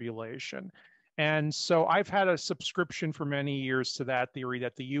the tribulation. And so I've had a subscription for many years to that theory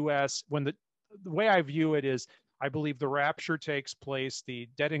that the U.S., when the way I view it is, I believe the rapture takes place, the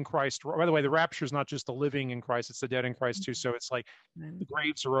dead in Christ. By the way, the rapture is not just the living in Christ, it's the dead in Christ too. So it's like the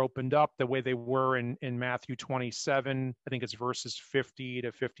graves are opened up the way they were in Matthew 27. I think it's verses 50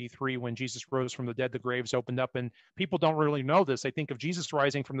 to 53. When Jesus rose from the dead, the graves opened up. And people don't really know this. They think of Jesus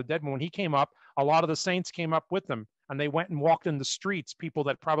rising from the dead. But when he came up, a lot of the saints came up with them. And they went and walked in the streets, people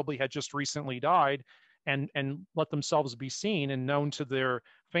that probably had just recently died. and let themselves be seen and known to their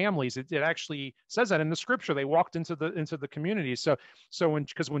families. It actually says that in the scripture. They walked into the community. So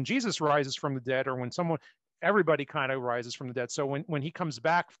when Jesus rises from the dead, or when someone, everybody kind of rises from the dead. So when he comes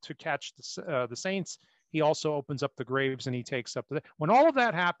back to catch the saints, he also opens up the graves and he takes up when all of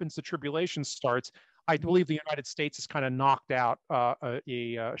that happens, the tribulation starts. I believe the United States is kind of knocked out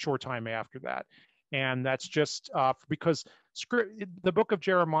a short time after that. And that's just because the book of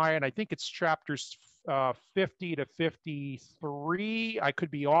Jeremiah, and I think it's chapters 50 to 53, I could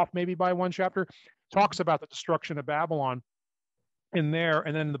be off maybe by one chapter, talks about the destruction of Babylon in there.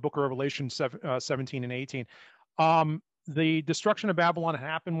 And then in the book of Revelation 17 and 18. The destruction of Babylon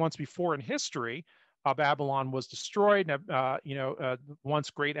happened once before in history. Babylon was destroyed. Once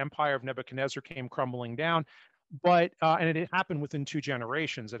great empire of Nebuchadnezzar came crumbling down, and it happened within 2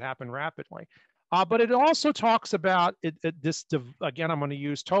 generations. It happened rapidly. But it also talks about this. Again, I'm going to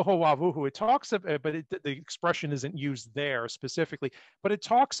use toho wavuhu. It talks about, but the expression isn't used there specifically. But it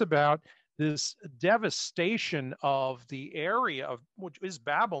talks about this devastation of the area of which is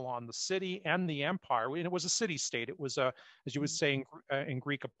Babylon, the city and the empire. And it was a city state. It was as you would say in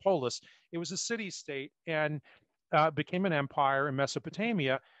Greek, a polis. It was a city state and became an empire in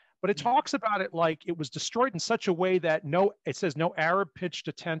Mesopotamia. But it talks about it like it was destroyed in such a way that it says no Arab pitched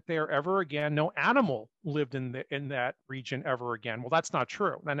a tent there ever again. No animal lived in that region ever again. Well, that's not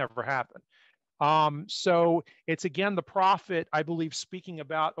true. That never happened. So it's again the prophet, I believe, speaking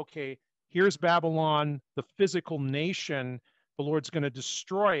about, okay, here's Babylon, the physical nation. The Lord's going to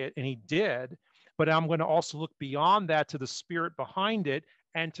destroy it, and he did. But I'm going to also look beyond that to the spirit behind it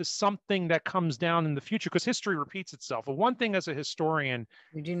and to something that comes down in the future, because history repeats itself. Well, one thing as a historian,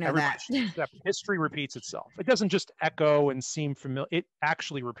 we do know that history repeats itself. It doesn't just echo and seem familiar. It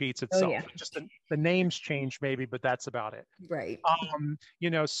actually repeats itself. Oh, yeah. Just the names change maybe, but that's about it. Right.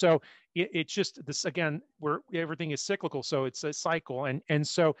 So it's just this, again, where everything is cyclical. So it's a cycle. And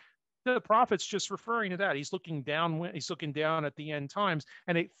so the prophet's just referring to that. He's looking down at the end times,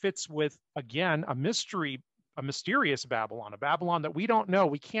 and it fits with, again, a mysterious Babylon, a Babylon that we don't know,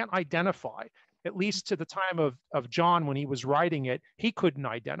 we can't identify. At least to the time of John, when he was writing it, he couldn't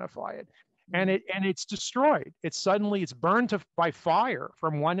identify it. And it's destroyed. It's burned by fire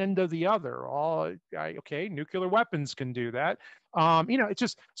from one end to the other. Okay, nuclear weapons can do that. It's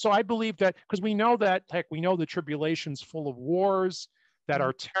just, so I believe that, because we know the tribulation's full of wars that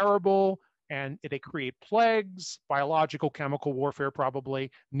are terrible, and they create plagues, biological, chemical warfare, probably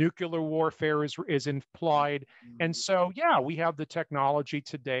nuclear warfare is implied. And so, we have the technology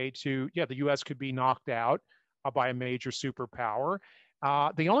today the U.S. could be knocked out by a major superpower.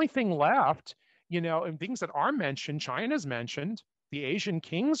 The only thing left, and things that are mentioned, China's mentioned, the Asian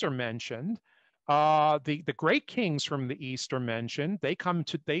kings are mentioned, the great kings from the East are mentioned. They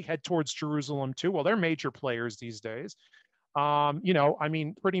head towards Jerusalem too. Well, they're major players these days.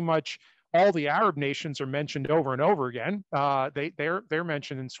 Pretty much all the Arab nations are mentioned over and over again. They're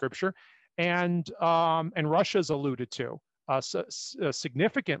mentioned in scripture, and Russia's alluded to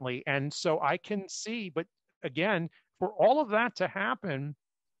significantly. And so I can see, but again, for all of that to happen,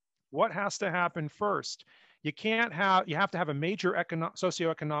 what has to happen first? You have to have a major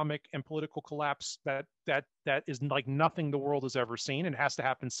socioeconomic and political collapse that is like nothing the world has ever seen, and it has to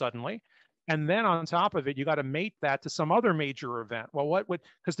happen suddenly. And then on top of it, you got to mate that to some other major event. Well,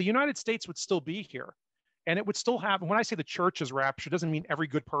 because the United States would still be here, and it would still have, when I say the church is raptured, it doesn't mean every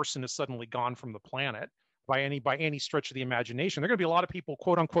good person is suddenly gone from the planet by any stretch of the imagination. There are going to be a lot of people,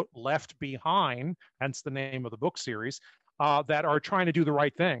 quote unquote, left behind, hence the name of the book series, that are trying to do the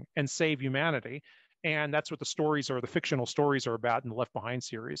right thing and save humanity. And that's what the fictional stories are about in the Left Behind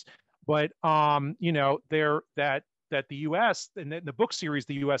series. But, that the U.S., in the book series,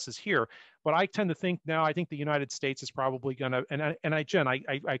 the U.S. is here. But I tend to think now, I think the United States is probably going to,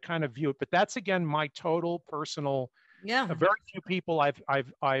 I kind of view it, but that's, again, my total personal, very few people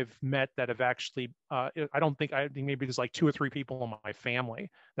I've met that have actually, I think maybe there's like 2 or 3 people in my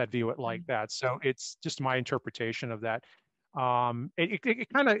family that view it like that. So it's just my interpretation of that.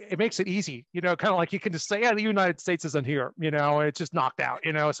 It makes it easy, kind of like you can just say, the United States isn't here, it's just knocked out,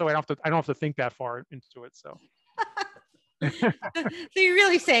 so I don't have to think that far into it. So. So you're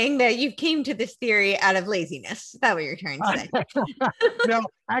really saying that you came to this theory out of laziness? Is that what you're trying to say? No,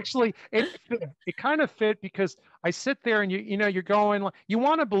 actually, it kind of fit, because I sit there and you're going, you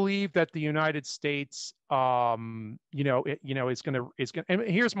want to believe that the United States, is going to. And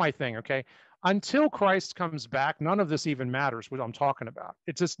here's my thing, okay? Until Christ comes back, none of this even matters. What I'm talking about,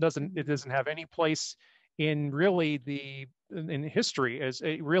 it just doesn't. It doesn't have any place in really in history as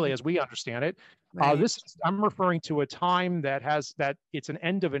we understand it. Right. I'm referring to a time that it's an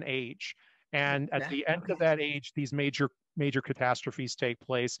end of an age, And at the end of that age, these major catastrophes take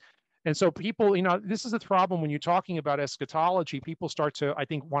place. And so people, this is the problem when you're talking about eschatology. People start to, I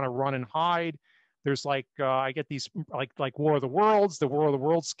think, want to run and hide. There's I get these like War of the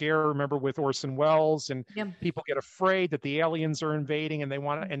Worlds scare. Remember with Orson Welles, and people get afraid that the aliens are invading, and they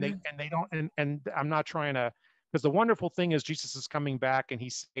want to, and they don't. And I'm not trying to, because the wonderful thing is Jesus is coming back and he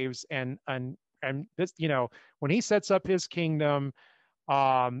saves, and this, when he sets up his kingdom,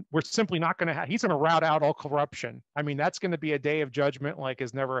 we're simply not going to he's going to rout out all corruption. I mean, that's going to be a day of judgment like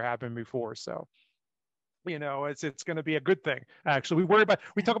has never happened before. So, it's going to be a good thing. Actually,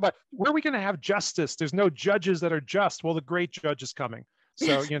 we talk about where are we going to have justice? There's no judges that are just. Well, the great judge is coming.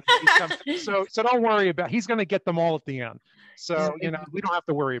 So, so don't worry about, he's going to get them all at the end. So, we don't have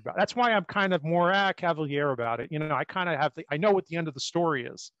to worry about it. That's why I'm kind of more cavalier about it. I kind of I know what the end of the story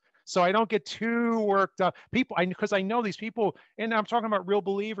is. So I don't get too worked up. Because I know these people, and I'm talking about real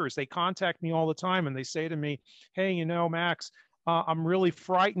believers. They contact me all the time and they say to me, hey, Max, I'm really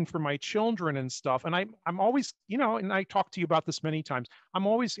frightened for my children and stuff. And I'm always, and I talked to you about this many times. I'm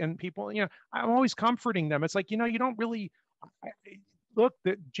always, and people, I'm always comforting them. It's like, you don't really look,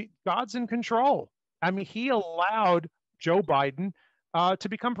 God's in control. I mean, he allowed Joe Biden to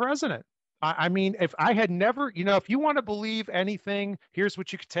become president. I mean, if I had never, if you want to believe anything, here's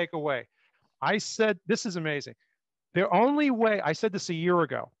what you could take away. I said, this is amazing. The only way, I said this a year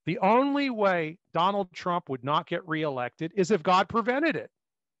ago, the only way Donald Trump would not get reelected is if God prevented it.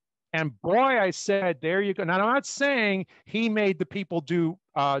 And boy, I said, there you go. Now, I'm not saying he made the people do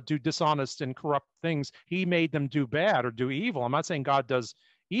dishonest and corrupt things. He made them do bad or do evil. I'm not saying God does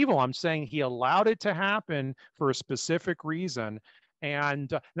evil. I'm saying he allowed it to happen for a specific reason.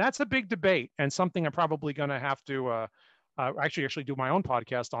 And that's a big debate, and something I'm probably going to have to actually do my own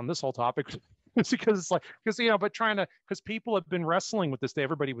podcast on this whole topic. Because it's like, because people have been wrestling with this.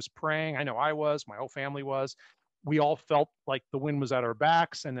 Everybody was praying. I know I was, my whole family was. We all felt like the wind was at our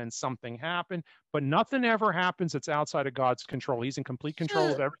backs, and then something happened. But nothing ever happens that's outside of God's control. He's in complete control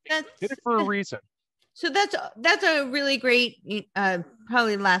of everything. He did it for a reason. So that's a really great,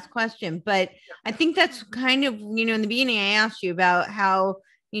 probably last question. But I think that's kind of, in the beginning, I asked you about how,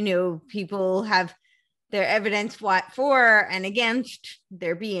 people have their evidence for and against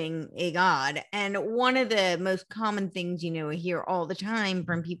there being a God. And one of the most common things, I hear all the time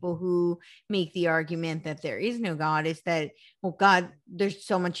from people who make the argument that there is no God is that, well, God, there's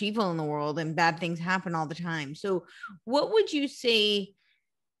so much evil in the world and bad things happen all the time. So what would you say?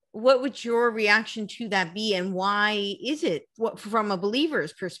 What would your reaction to that be? And why is it, from a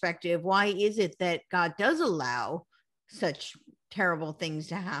believer's perspective, why is it that God does allow such terrible things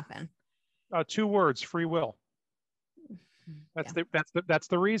to happen? 2 words: free will. That's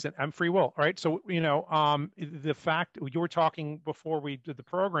the reason. I'm free will, right? So the fact you were talking before we did the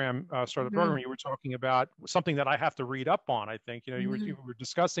program, started the program, you were talking about something that I have to read up on. I think you were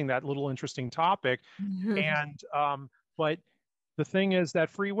discussing that little interesting topic, and but the thing is that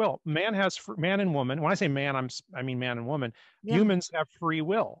free will, man and woman. When I say man, I mean man and woman. Humans have free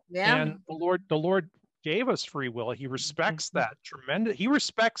will, and the Lord gave us free will. He respects that tremendous. He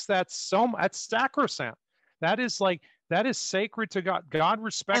respects that that's sacrosanct. That is sacred to God. God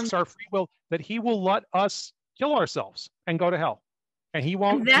respects our free will, that he will let us kill ourselves and go to hell. And he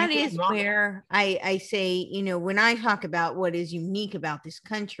won't. That is where I say, when I talk about what is unique about this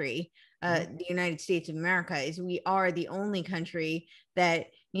country, the United States of America, is we are the only country that,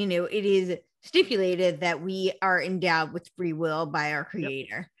 it is stipulated that we are endowed with free will by our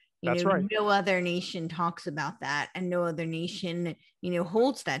Creator. That's right. No other nation talks about that, and no other nation,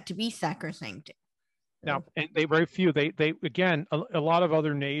 holds that to be sacrosanct. Now, and they very few. They again, a lot of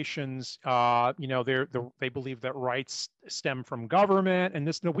other nations, they believe that rights stem from government, and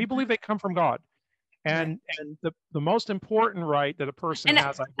this. No, we believe they come from God, and the most important right that a person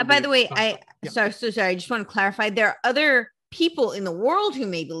has. By the way, sorry. I just want to clarify. There are other people in the world who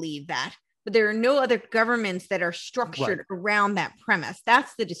may believe that, but there are no other governments that are structured around that premise.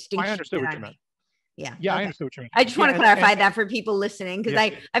 That's the distinction. I understood what you meant. Yeah. Okay. I understand what you mean. I just want to clarify that for people listening, because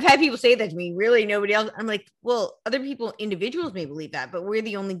I've had people say that to me. Really, nobody else. I'm like, well, other people, individuals may believe that, but we're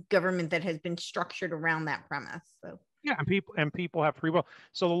the only government that has been structured around that premise. So and people have free will.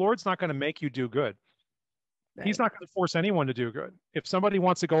 So the Lord's not going to make you do good. Right. He's not going to force anyone to do good. If somebody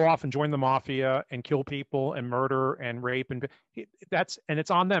wants to go off and join the mafia and kill people and murder and rape, and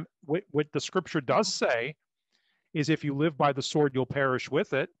it's on them. What the scripture does say is, if you live by the sword, you'll perish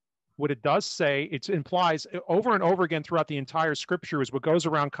with it. What it does say, it implies over and over again throughout the entire scripture, is what goes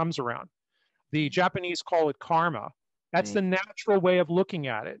around comes around. The Japanese call it karma. That's the natural way of looking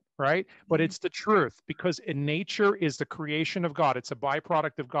at it, right? But it's the truth, because in nature is the creation of God. It's a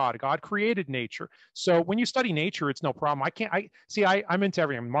byproduct of God. God created nature. So when you study nature, it's no problem. I'm into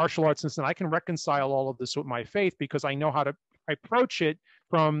everything. I'm martial arts and I can reconcile all of this with my faith because I know how to approach it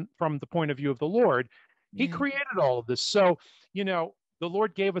from the point of view of the Lord. He created all of this. So, the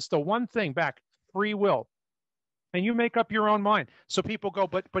Lord gave us the one thing back, free will. And you make up your own mind. So people go,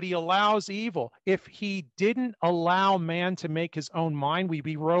 but he allows evil. If he didn't allow man to make his own mind, we'd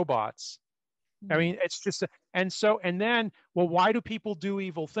be robots. I mean, it's just, and then, well, why do people do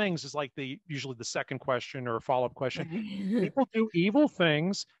evil things is like usually the second question or follow-up question. People do evil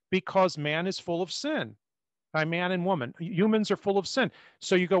things because man is full of sin. By man and woman. Humans are full of sin.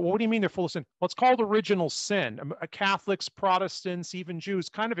 So you go, well, what do you mean they're full of sin? Well, it's called original sin. Catholics, Protestants, even Jews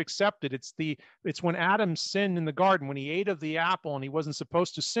kind of accept it. It's when Adam sinned in the garden, when he ate of the apple and he wasn't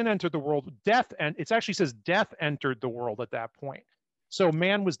supposed to, sin entered the world, and it actually says death entered the world at that point. So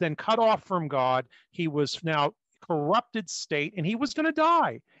man was then cut off from God. He was now corrupted state and he was going to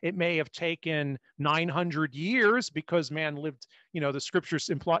die. It may have taken 900 years because man lived, the scripture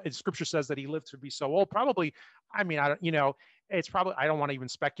says that he lived to be so old. Probably, I mean, it's probably, I don't want to even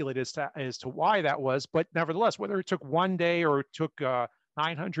speculate as to why that was, but nevertheless, whether it took one day or it took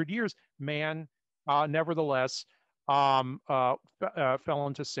 900 years, man, nevertheless, fell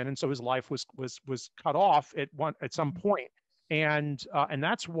into sin. And so his life was cut off at some point. And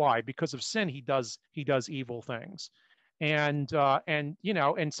that's why, because of sin, he does evil things, and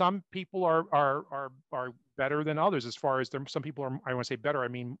some people are better than others as far as some people are. I want to say better. I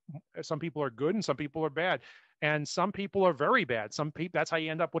mean, some people are good and some people are bad, and some people are very bad. That's how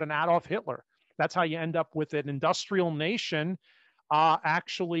you end up with an Adolf Hitler. That's how you end up with an industrial nation,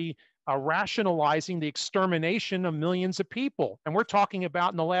 actually rationalizing the extermination of millions of people. And we're talking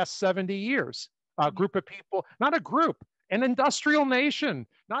about in the last 70 years, a group of people, not a group. An industrial nation,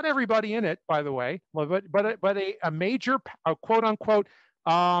 not everybody in it, by the way, but a major, quote unquote,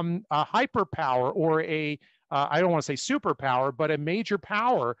 a hyperpower or I don't want to say superpower, but a major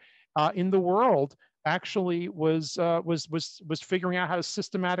power in the world actually was figuring out how to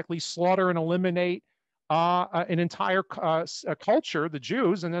systematically slaughter and eliminate an entire culture, the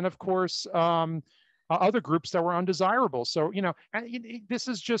Jews, and then of course other groups that were undesirable. So and this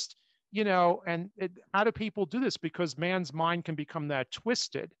is just. How do people do this? Because man's mind can become that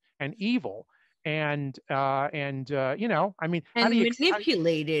twisted and evil, and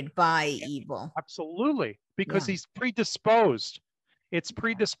manipulated by evil. Absolutely, because he's predisposed. It's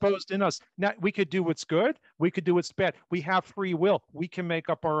predisposed in us. Now we could do what's good. We could do what's bad. We have free will. We can make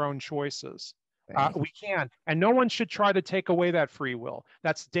up our own choices. Right. We can, and no one should try to take away that free will.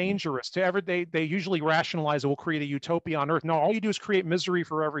 That's dangerous. They usually rationalize it will create a utopia on Earth. No, all you do is create misery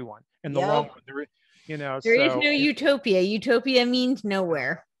for everyone in the long run. There is no utopia. Utopia means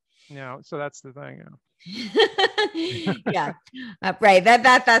nowhere. So that's the thing. Yeah, right.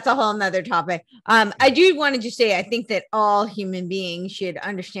 That's a whole nother topic. I do want to just say, I think that all human beings should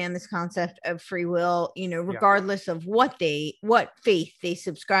understand this concept of free will, regardless of what faith they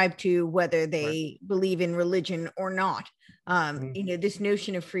subscribe to, whether they believe in religion or not. This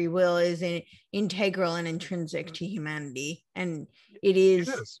notion of free will is integral and intrinsic to humanity, and it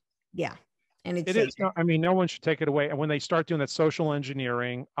is. Yeah. And it is. No one should take it away. And when they start doing that social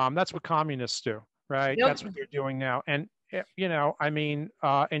engineering, that's what communists do. Right. Yep. That's what they're doing now. And,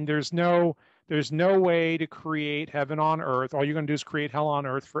 and there's no way to create heaven on earth. All you're going to do is create hell on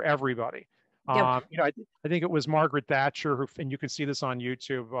earth for everybody. Yep. I think it was Margaret Thatcher and you can see this on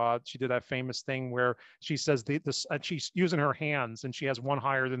YouTube. She did that famous thing where she says she's using her hands and she has one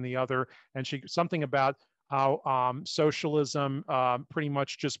higher than the other. And something about how socialism pretty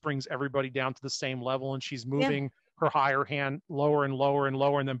much just brings everybody down to the same level. And she's moving her higher hand lower and lower and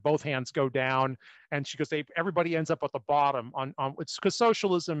lower, and then both hands go down. And she goes, everybody ends up at the bottom. It's because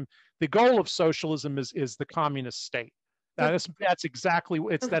socialism, the goal of socialism is the communist state. That's exactly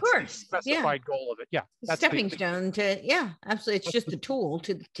that's the specified goal of it. Yeah, that's stepping stone to absolutely. It's just a tool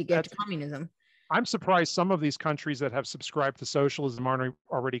to get to communism. I'm surprised some of these countries that have subscribed to socialism aren't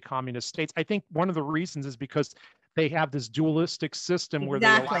already communist states. I think one of the reasons is because they have this dualistic system where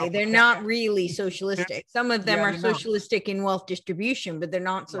they're not really socialistic. Some of them are socialistic in wealth distribution, but they're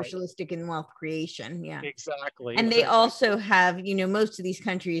not socialistic in wealth creation. Yeah, exactly. And they also have, most of these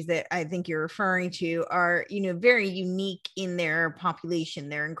countries that I think you're referring to are, very unique in their population.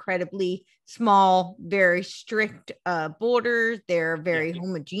 They're incredibly small, very strict borders. They're very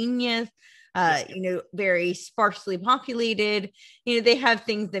homogeneous. Very sparsely populated. They have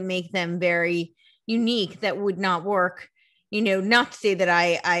things that make them very unique that would not work not to say that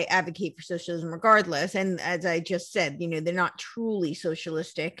I advocate for socialism regardless. And as I just said, they're not truly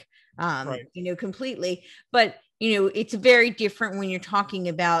socialistic, Right. completely, but it's very different when you're talking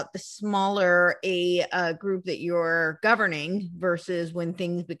about the smaller a group that you're governing versus when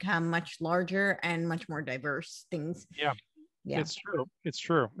things become much larger and much more diverse things. Yeah. Yeah. It's true. It's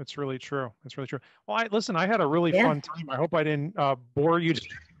true. It's really true. It's really true. Well, listen, I had a really Yeah. fun time. I hope I didn't bore you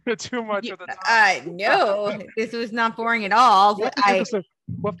too much of the time. No, this was not boring at all. We'll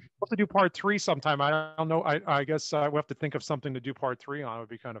have to do part 3 sometime. I don't know. I guess we'll have to think of something to do part 3 on. It would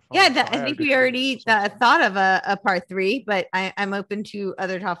be kind of fun. Yeah, I think we already thought of a part 3, but I'm open to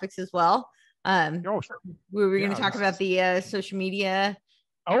other topics as well. Sure. We were going to talk about the social media.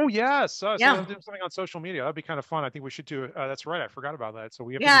 Oh yes, so Yeah. do something on social media. That'd be kind of fun. I think we should do. That's right. I forgot about that. So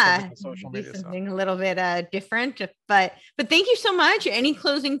we have to do something on social media. Something a little bit different. But thank you so much. Any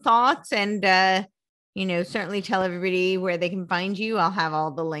closing thoughts? And certainly tell everybody where they can find you. I'll have all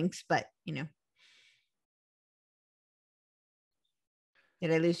the links. But did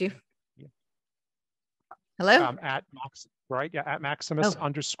I lose you? Yeah. Hello. At Max, right? Yeah, at Maximus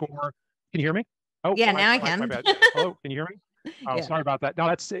 _. Can you hear me? Oh yeah, now I can. My bad. Hello, can you hear me? Oh, yeah. Sorry about that. No,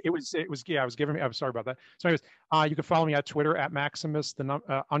 it was yeah, I was giving me. I'm sorry about that. So anyways, you can follow me at Twitter at Maximus _,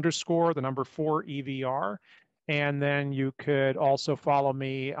 the number 4 EVR, and then you could also follow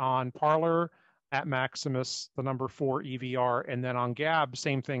me on Parler at Maximus, the number 4 EVR, and then on Gab,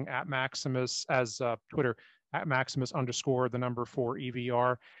 same thing at Maximus as Twitter at Maximus _, the number 4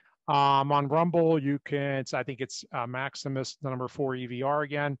 EVR. On Rumble, you can. I think it's Maximus, the number 4 EVR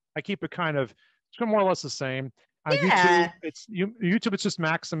again. I keep it kind of more or less the same. On YouTube, it's just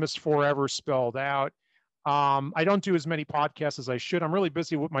Maximus Forever spelled out. I don't do as many podcasts as I should. I'm really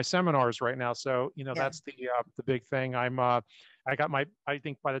busy with my seminars right now, so that's the big thing. I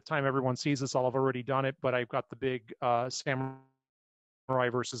think by the time everyone sees this, I'll have already done it. But I've got the big Samurai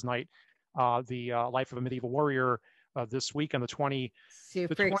versus Knight, the Life of a Medieval Warrior this week on the 20.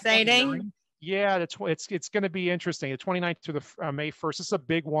 Super exciting. Yeah, it's going to be interesting. The 29th to the May 1st. This is a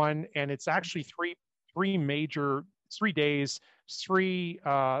big one, and it's actually three days, three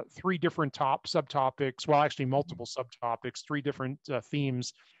different subtopics. Well, actually multiple subtopics, 3 different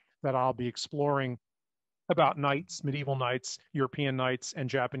themes that I'll be exploring about knights, medieval knights, European knights, and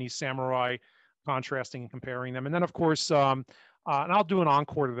Japanese samurai, contrasting and comparing them. And then of course, and I'll do an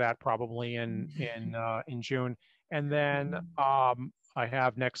encore to that probably in June. And then I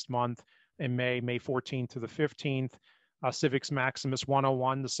have next month in May 14th to the 15th, Civics Maximus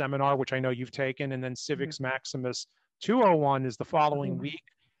 101, the seminar, which I know you've taken, and then Civics Maximus 201 is the following week.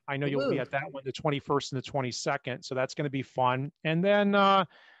 I know you'll be at that one, the 21st and the 22nd, so that's going to be fun. And then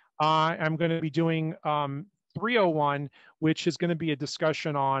I'm going to be doing 301, which is going to be a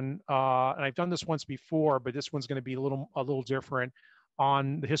discussion on, and I've done this once before, but this one's going to be a little different,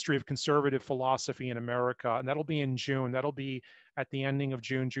 on the history of conservative philosophy in America, and that'll be in June. That'll be at the ending of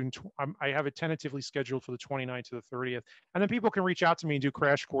June. I have it tentatively scheduled for the 29th to the 30th, and then people can reach out to me and do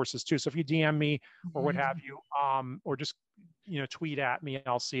crash courses too. So if you DM me or what have you, or just tweet at me,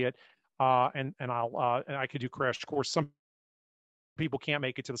 I'll see it, and I could do crash course. Some people can't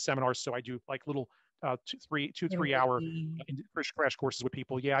make it to the seminars, so I do like little 2-3 hour crash courses with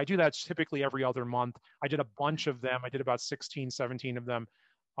people. Yeah, I do that typically every other month. I did a bunch of them. I did about 16-17 of them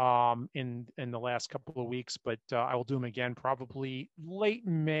in the last couple of weeks, but I will do them again probably late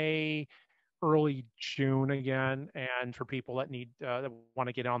May, early June again. And for people that need that want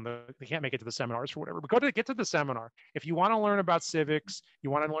to get on they can't make it to the seminars for whatever, but get to the seminar. If you want to learn about civics,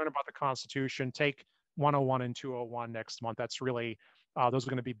 you want to learn about the Constitution, take 101 and 201 next month. That's really those are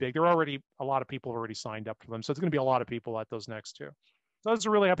going to be big. A lot of people have already signed up for them, so it's going to be a lot of people at those next 2. So those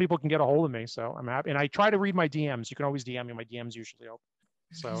are really how people can get a hold of me. So I'm happy, and I try to read my DMs. You can always DM me. My DMs usually open,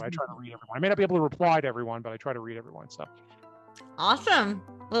 so I try to read everyone. I may not be able to reply to everyone, but I try to read everyone. So awesome.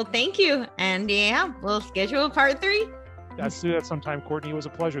 Well, thank you, and yeah, we'll schedule part 3. Let's do that sometime, Courtney. It was a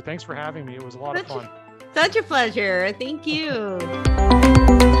pleasure. Thanks for having me. It was a lot of fun. Such a pleasure. Thank you.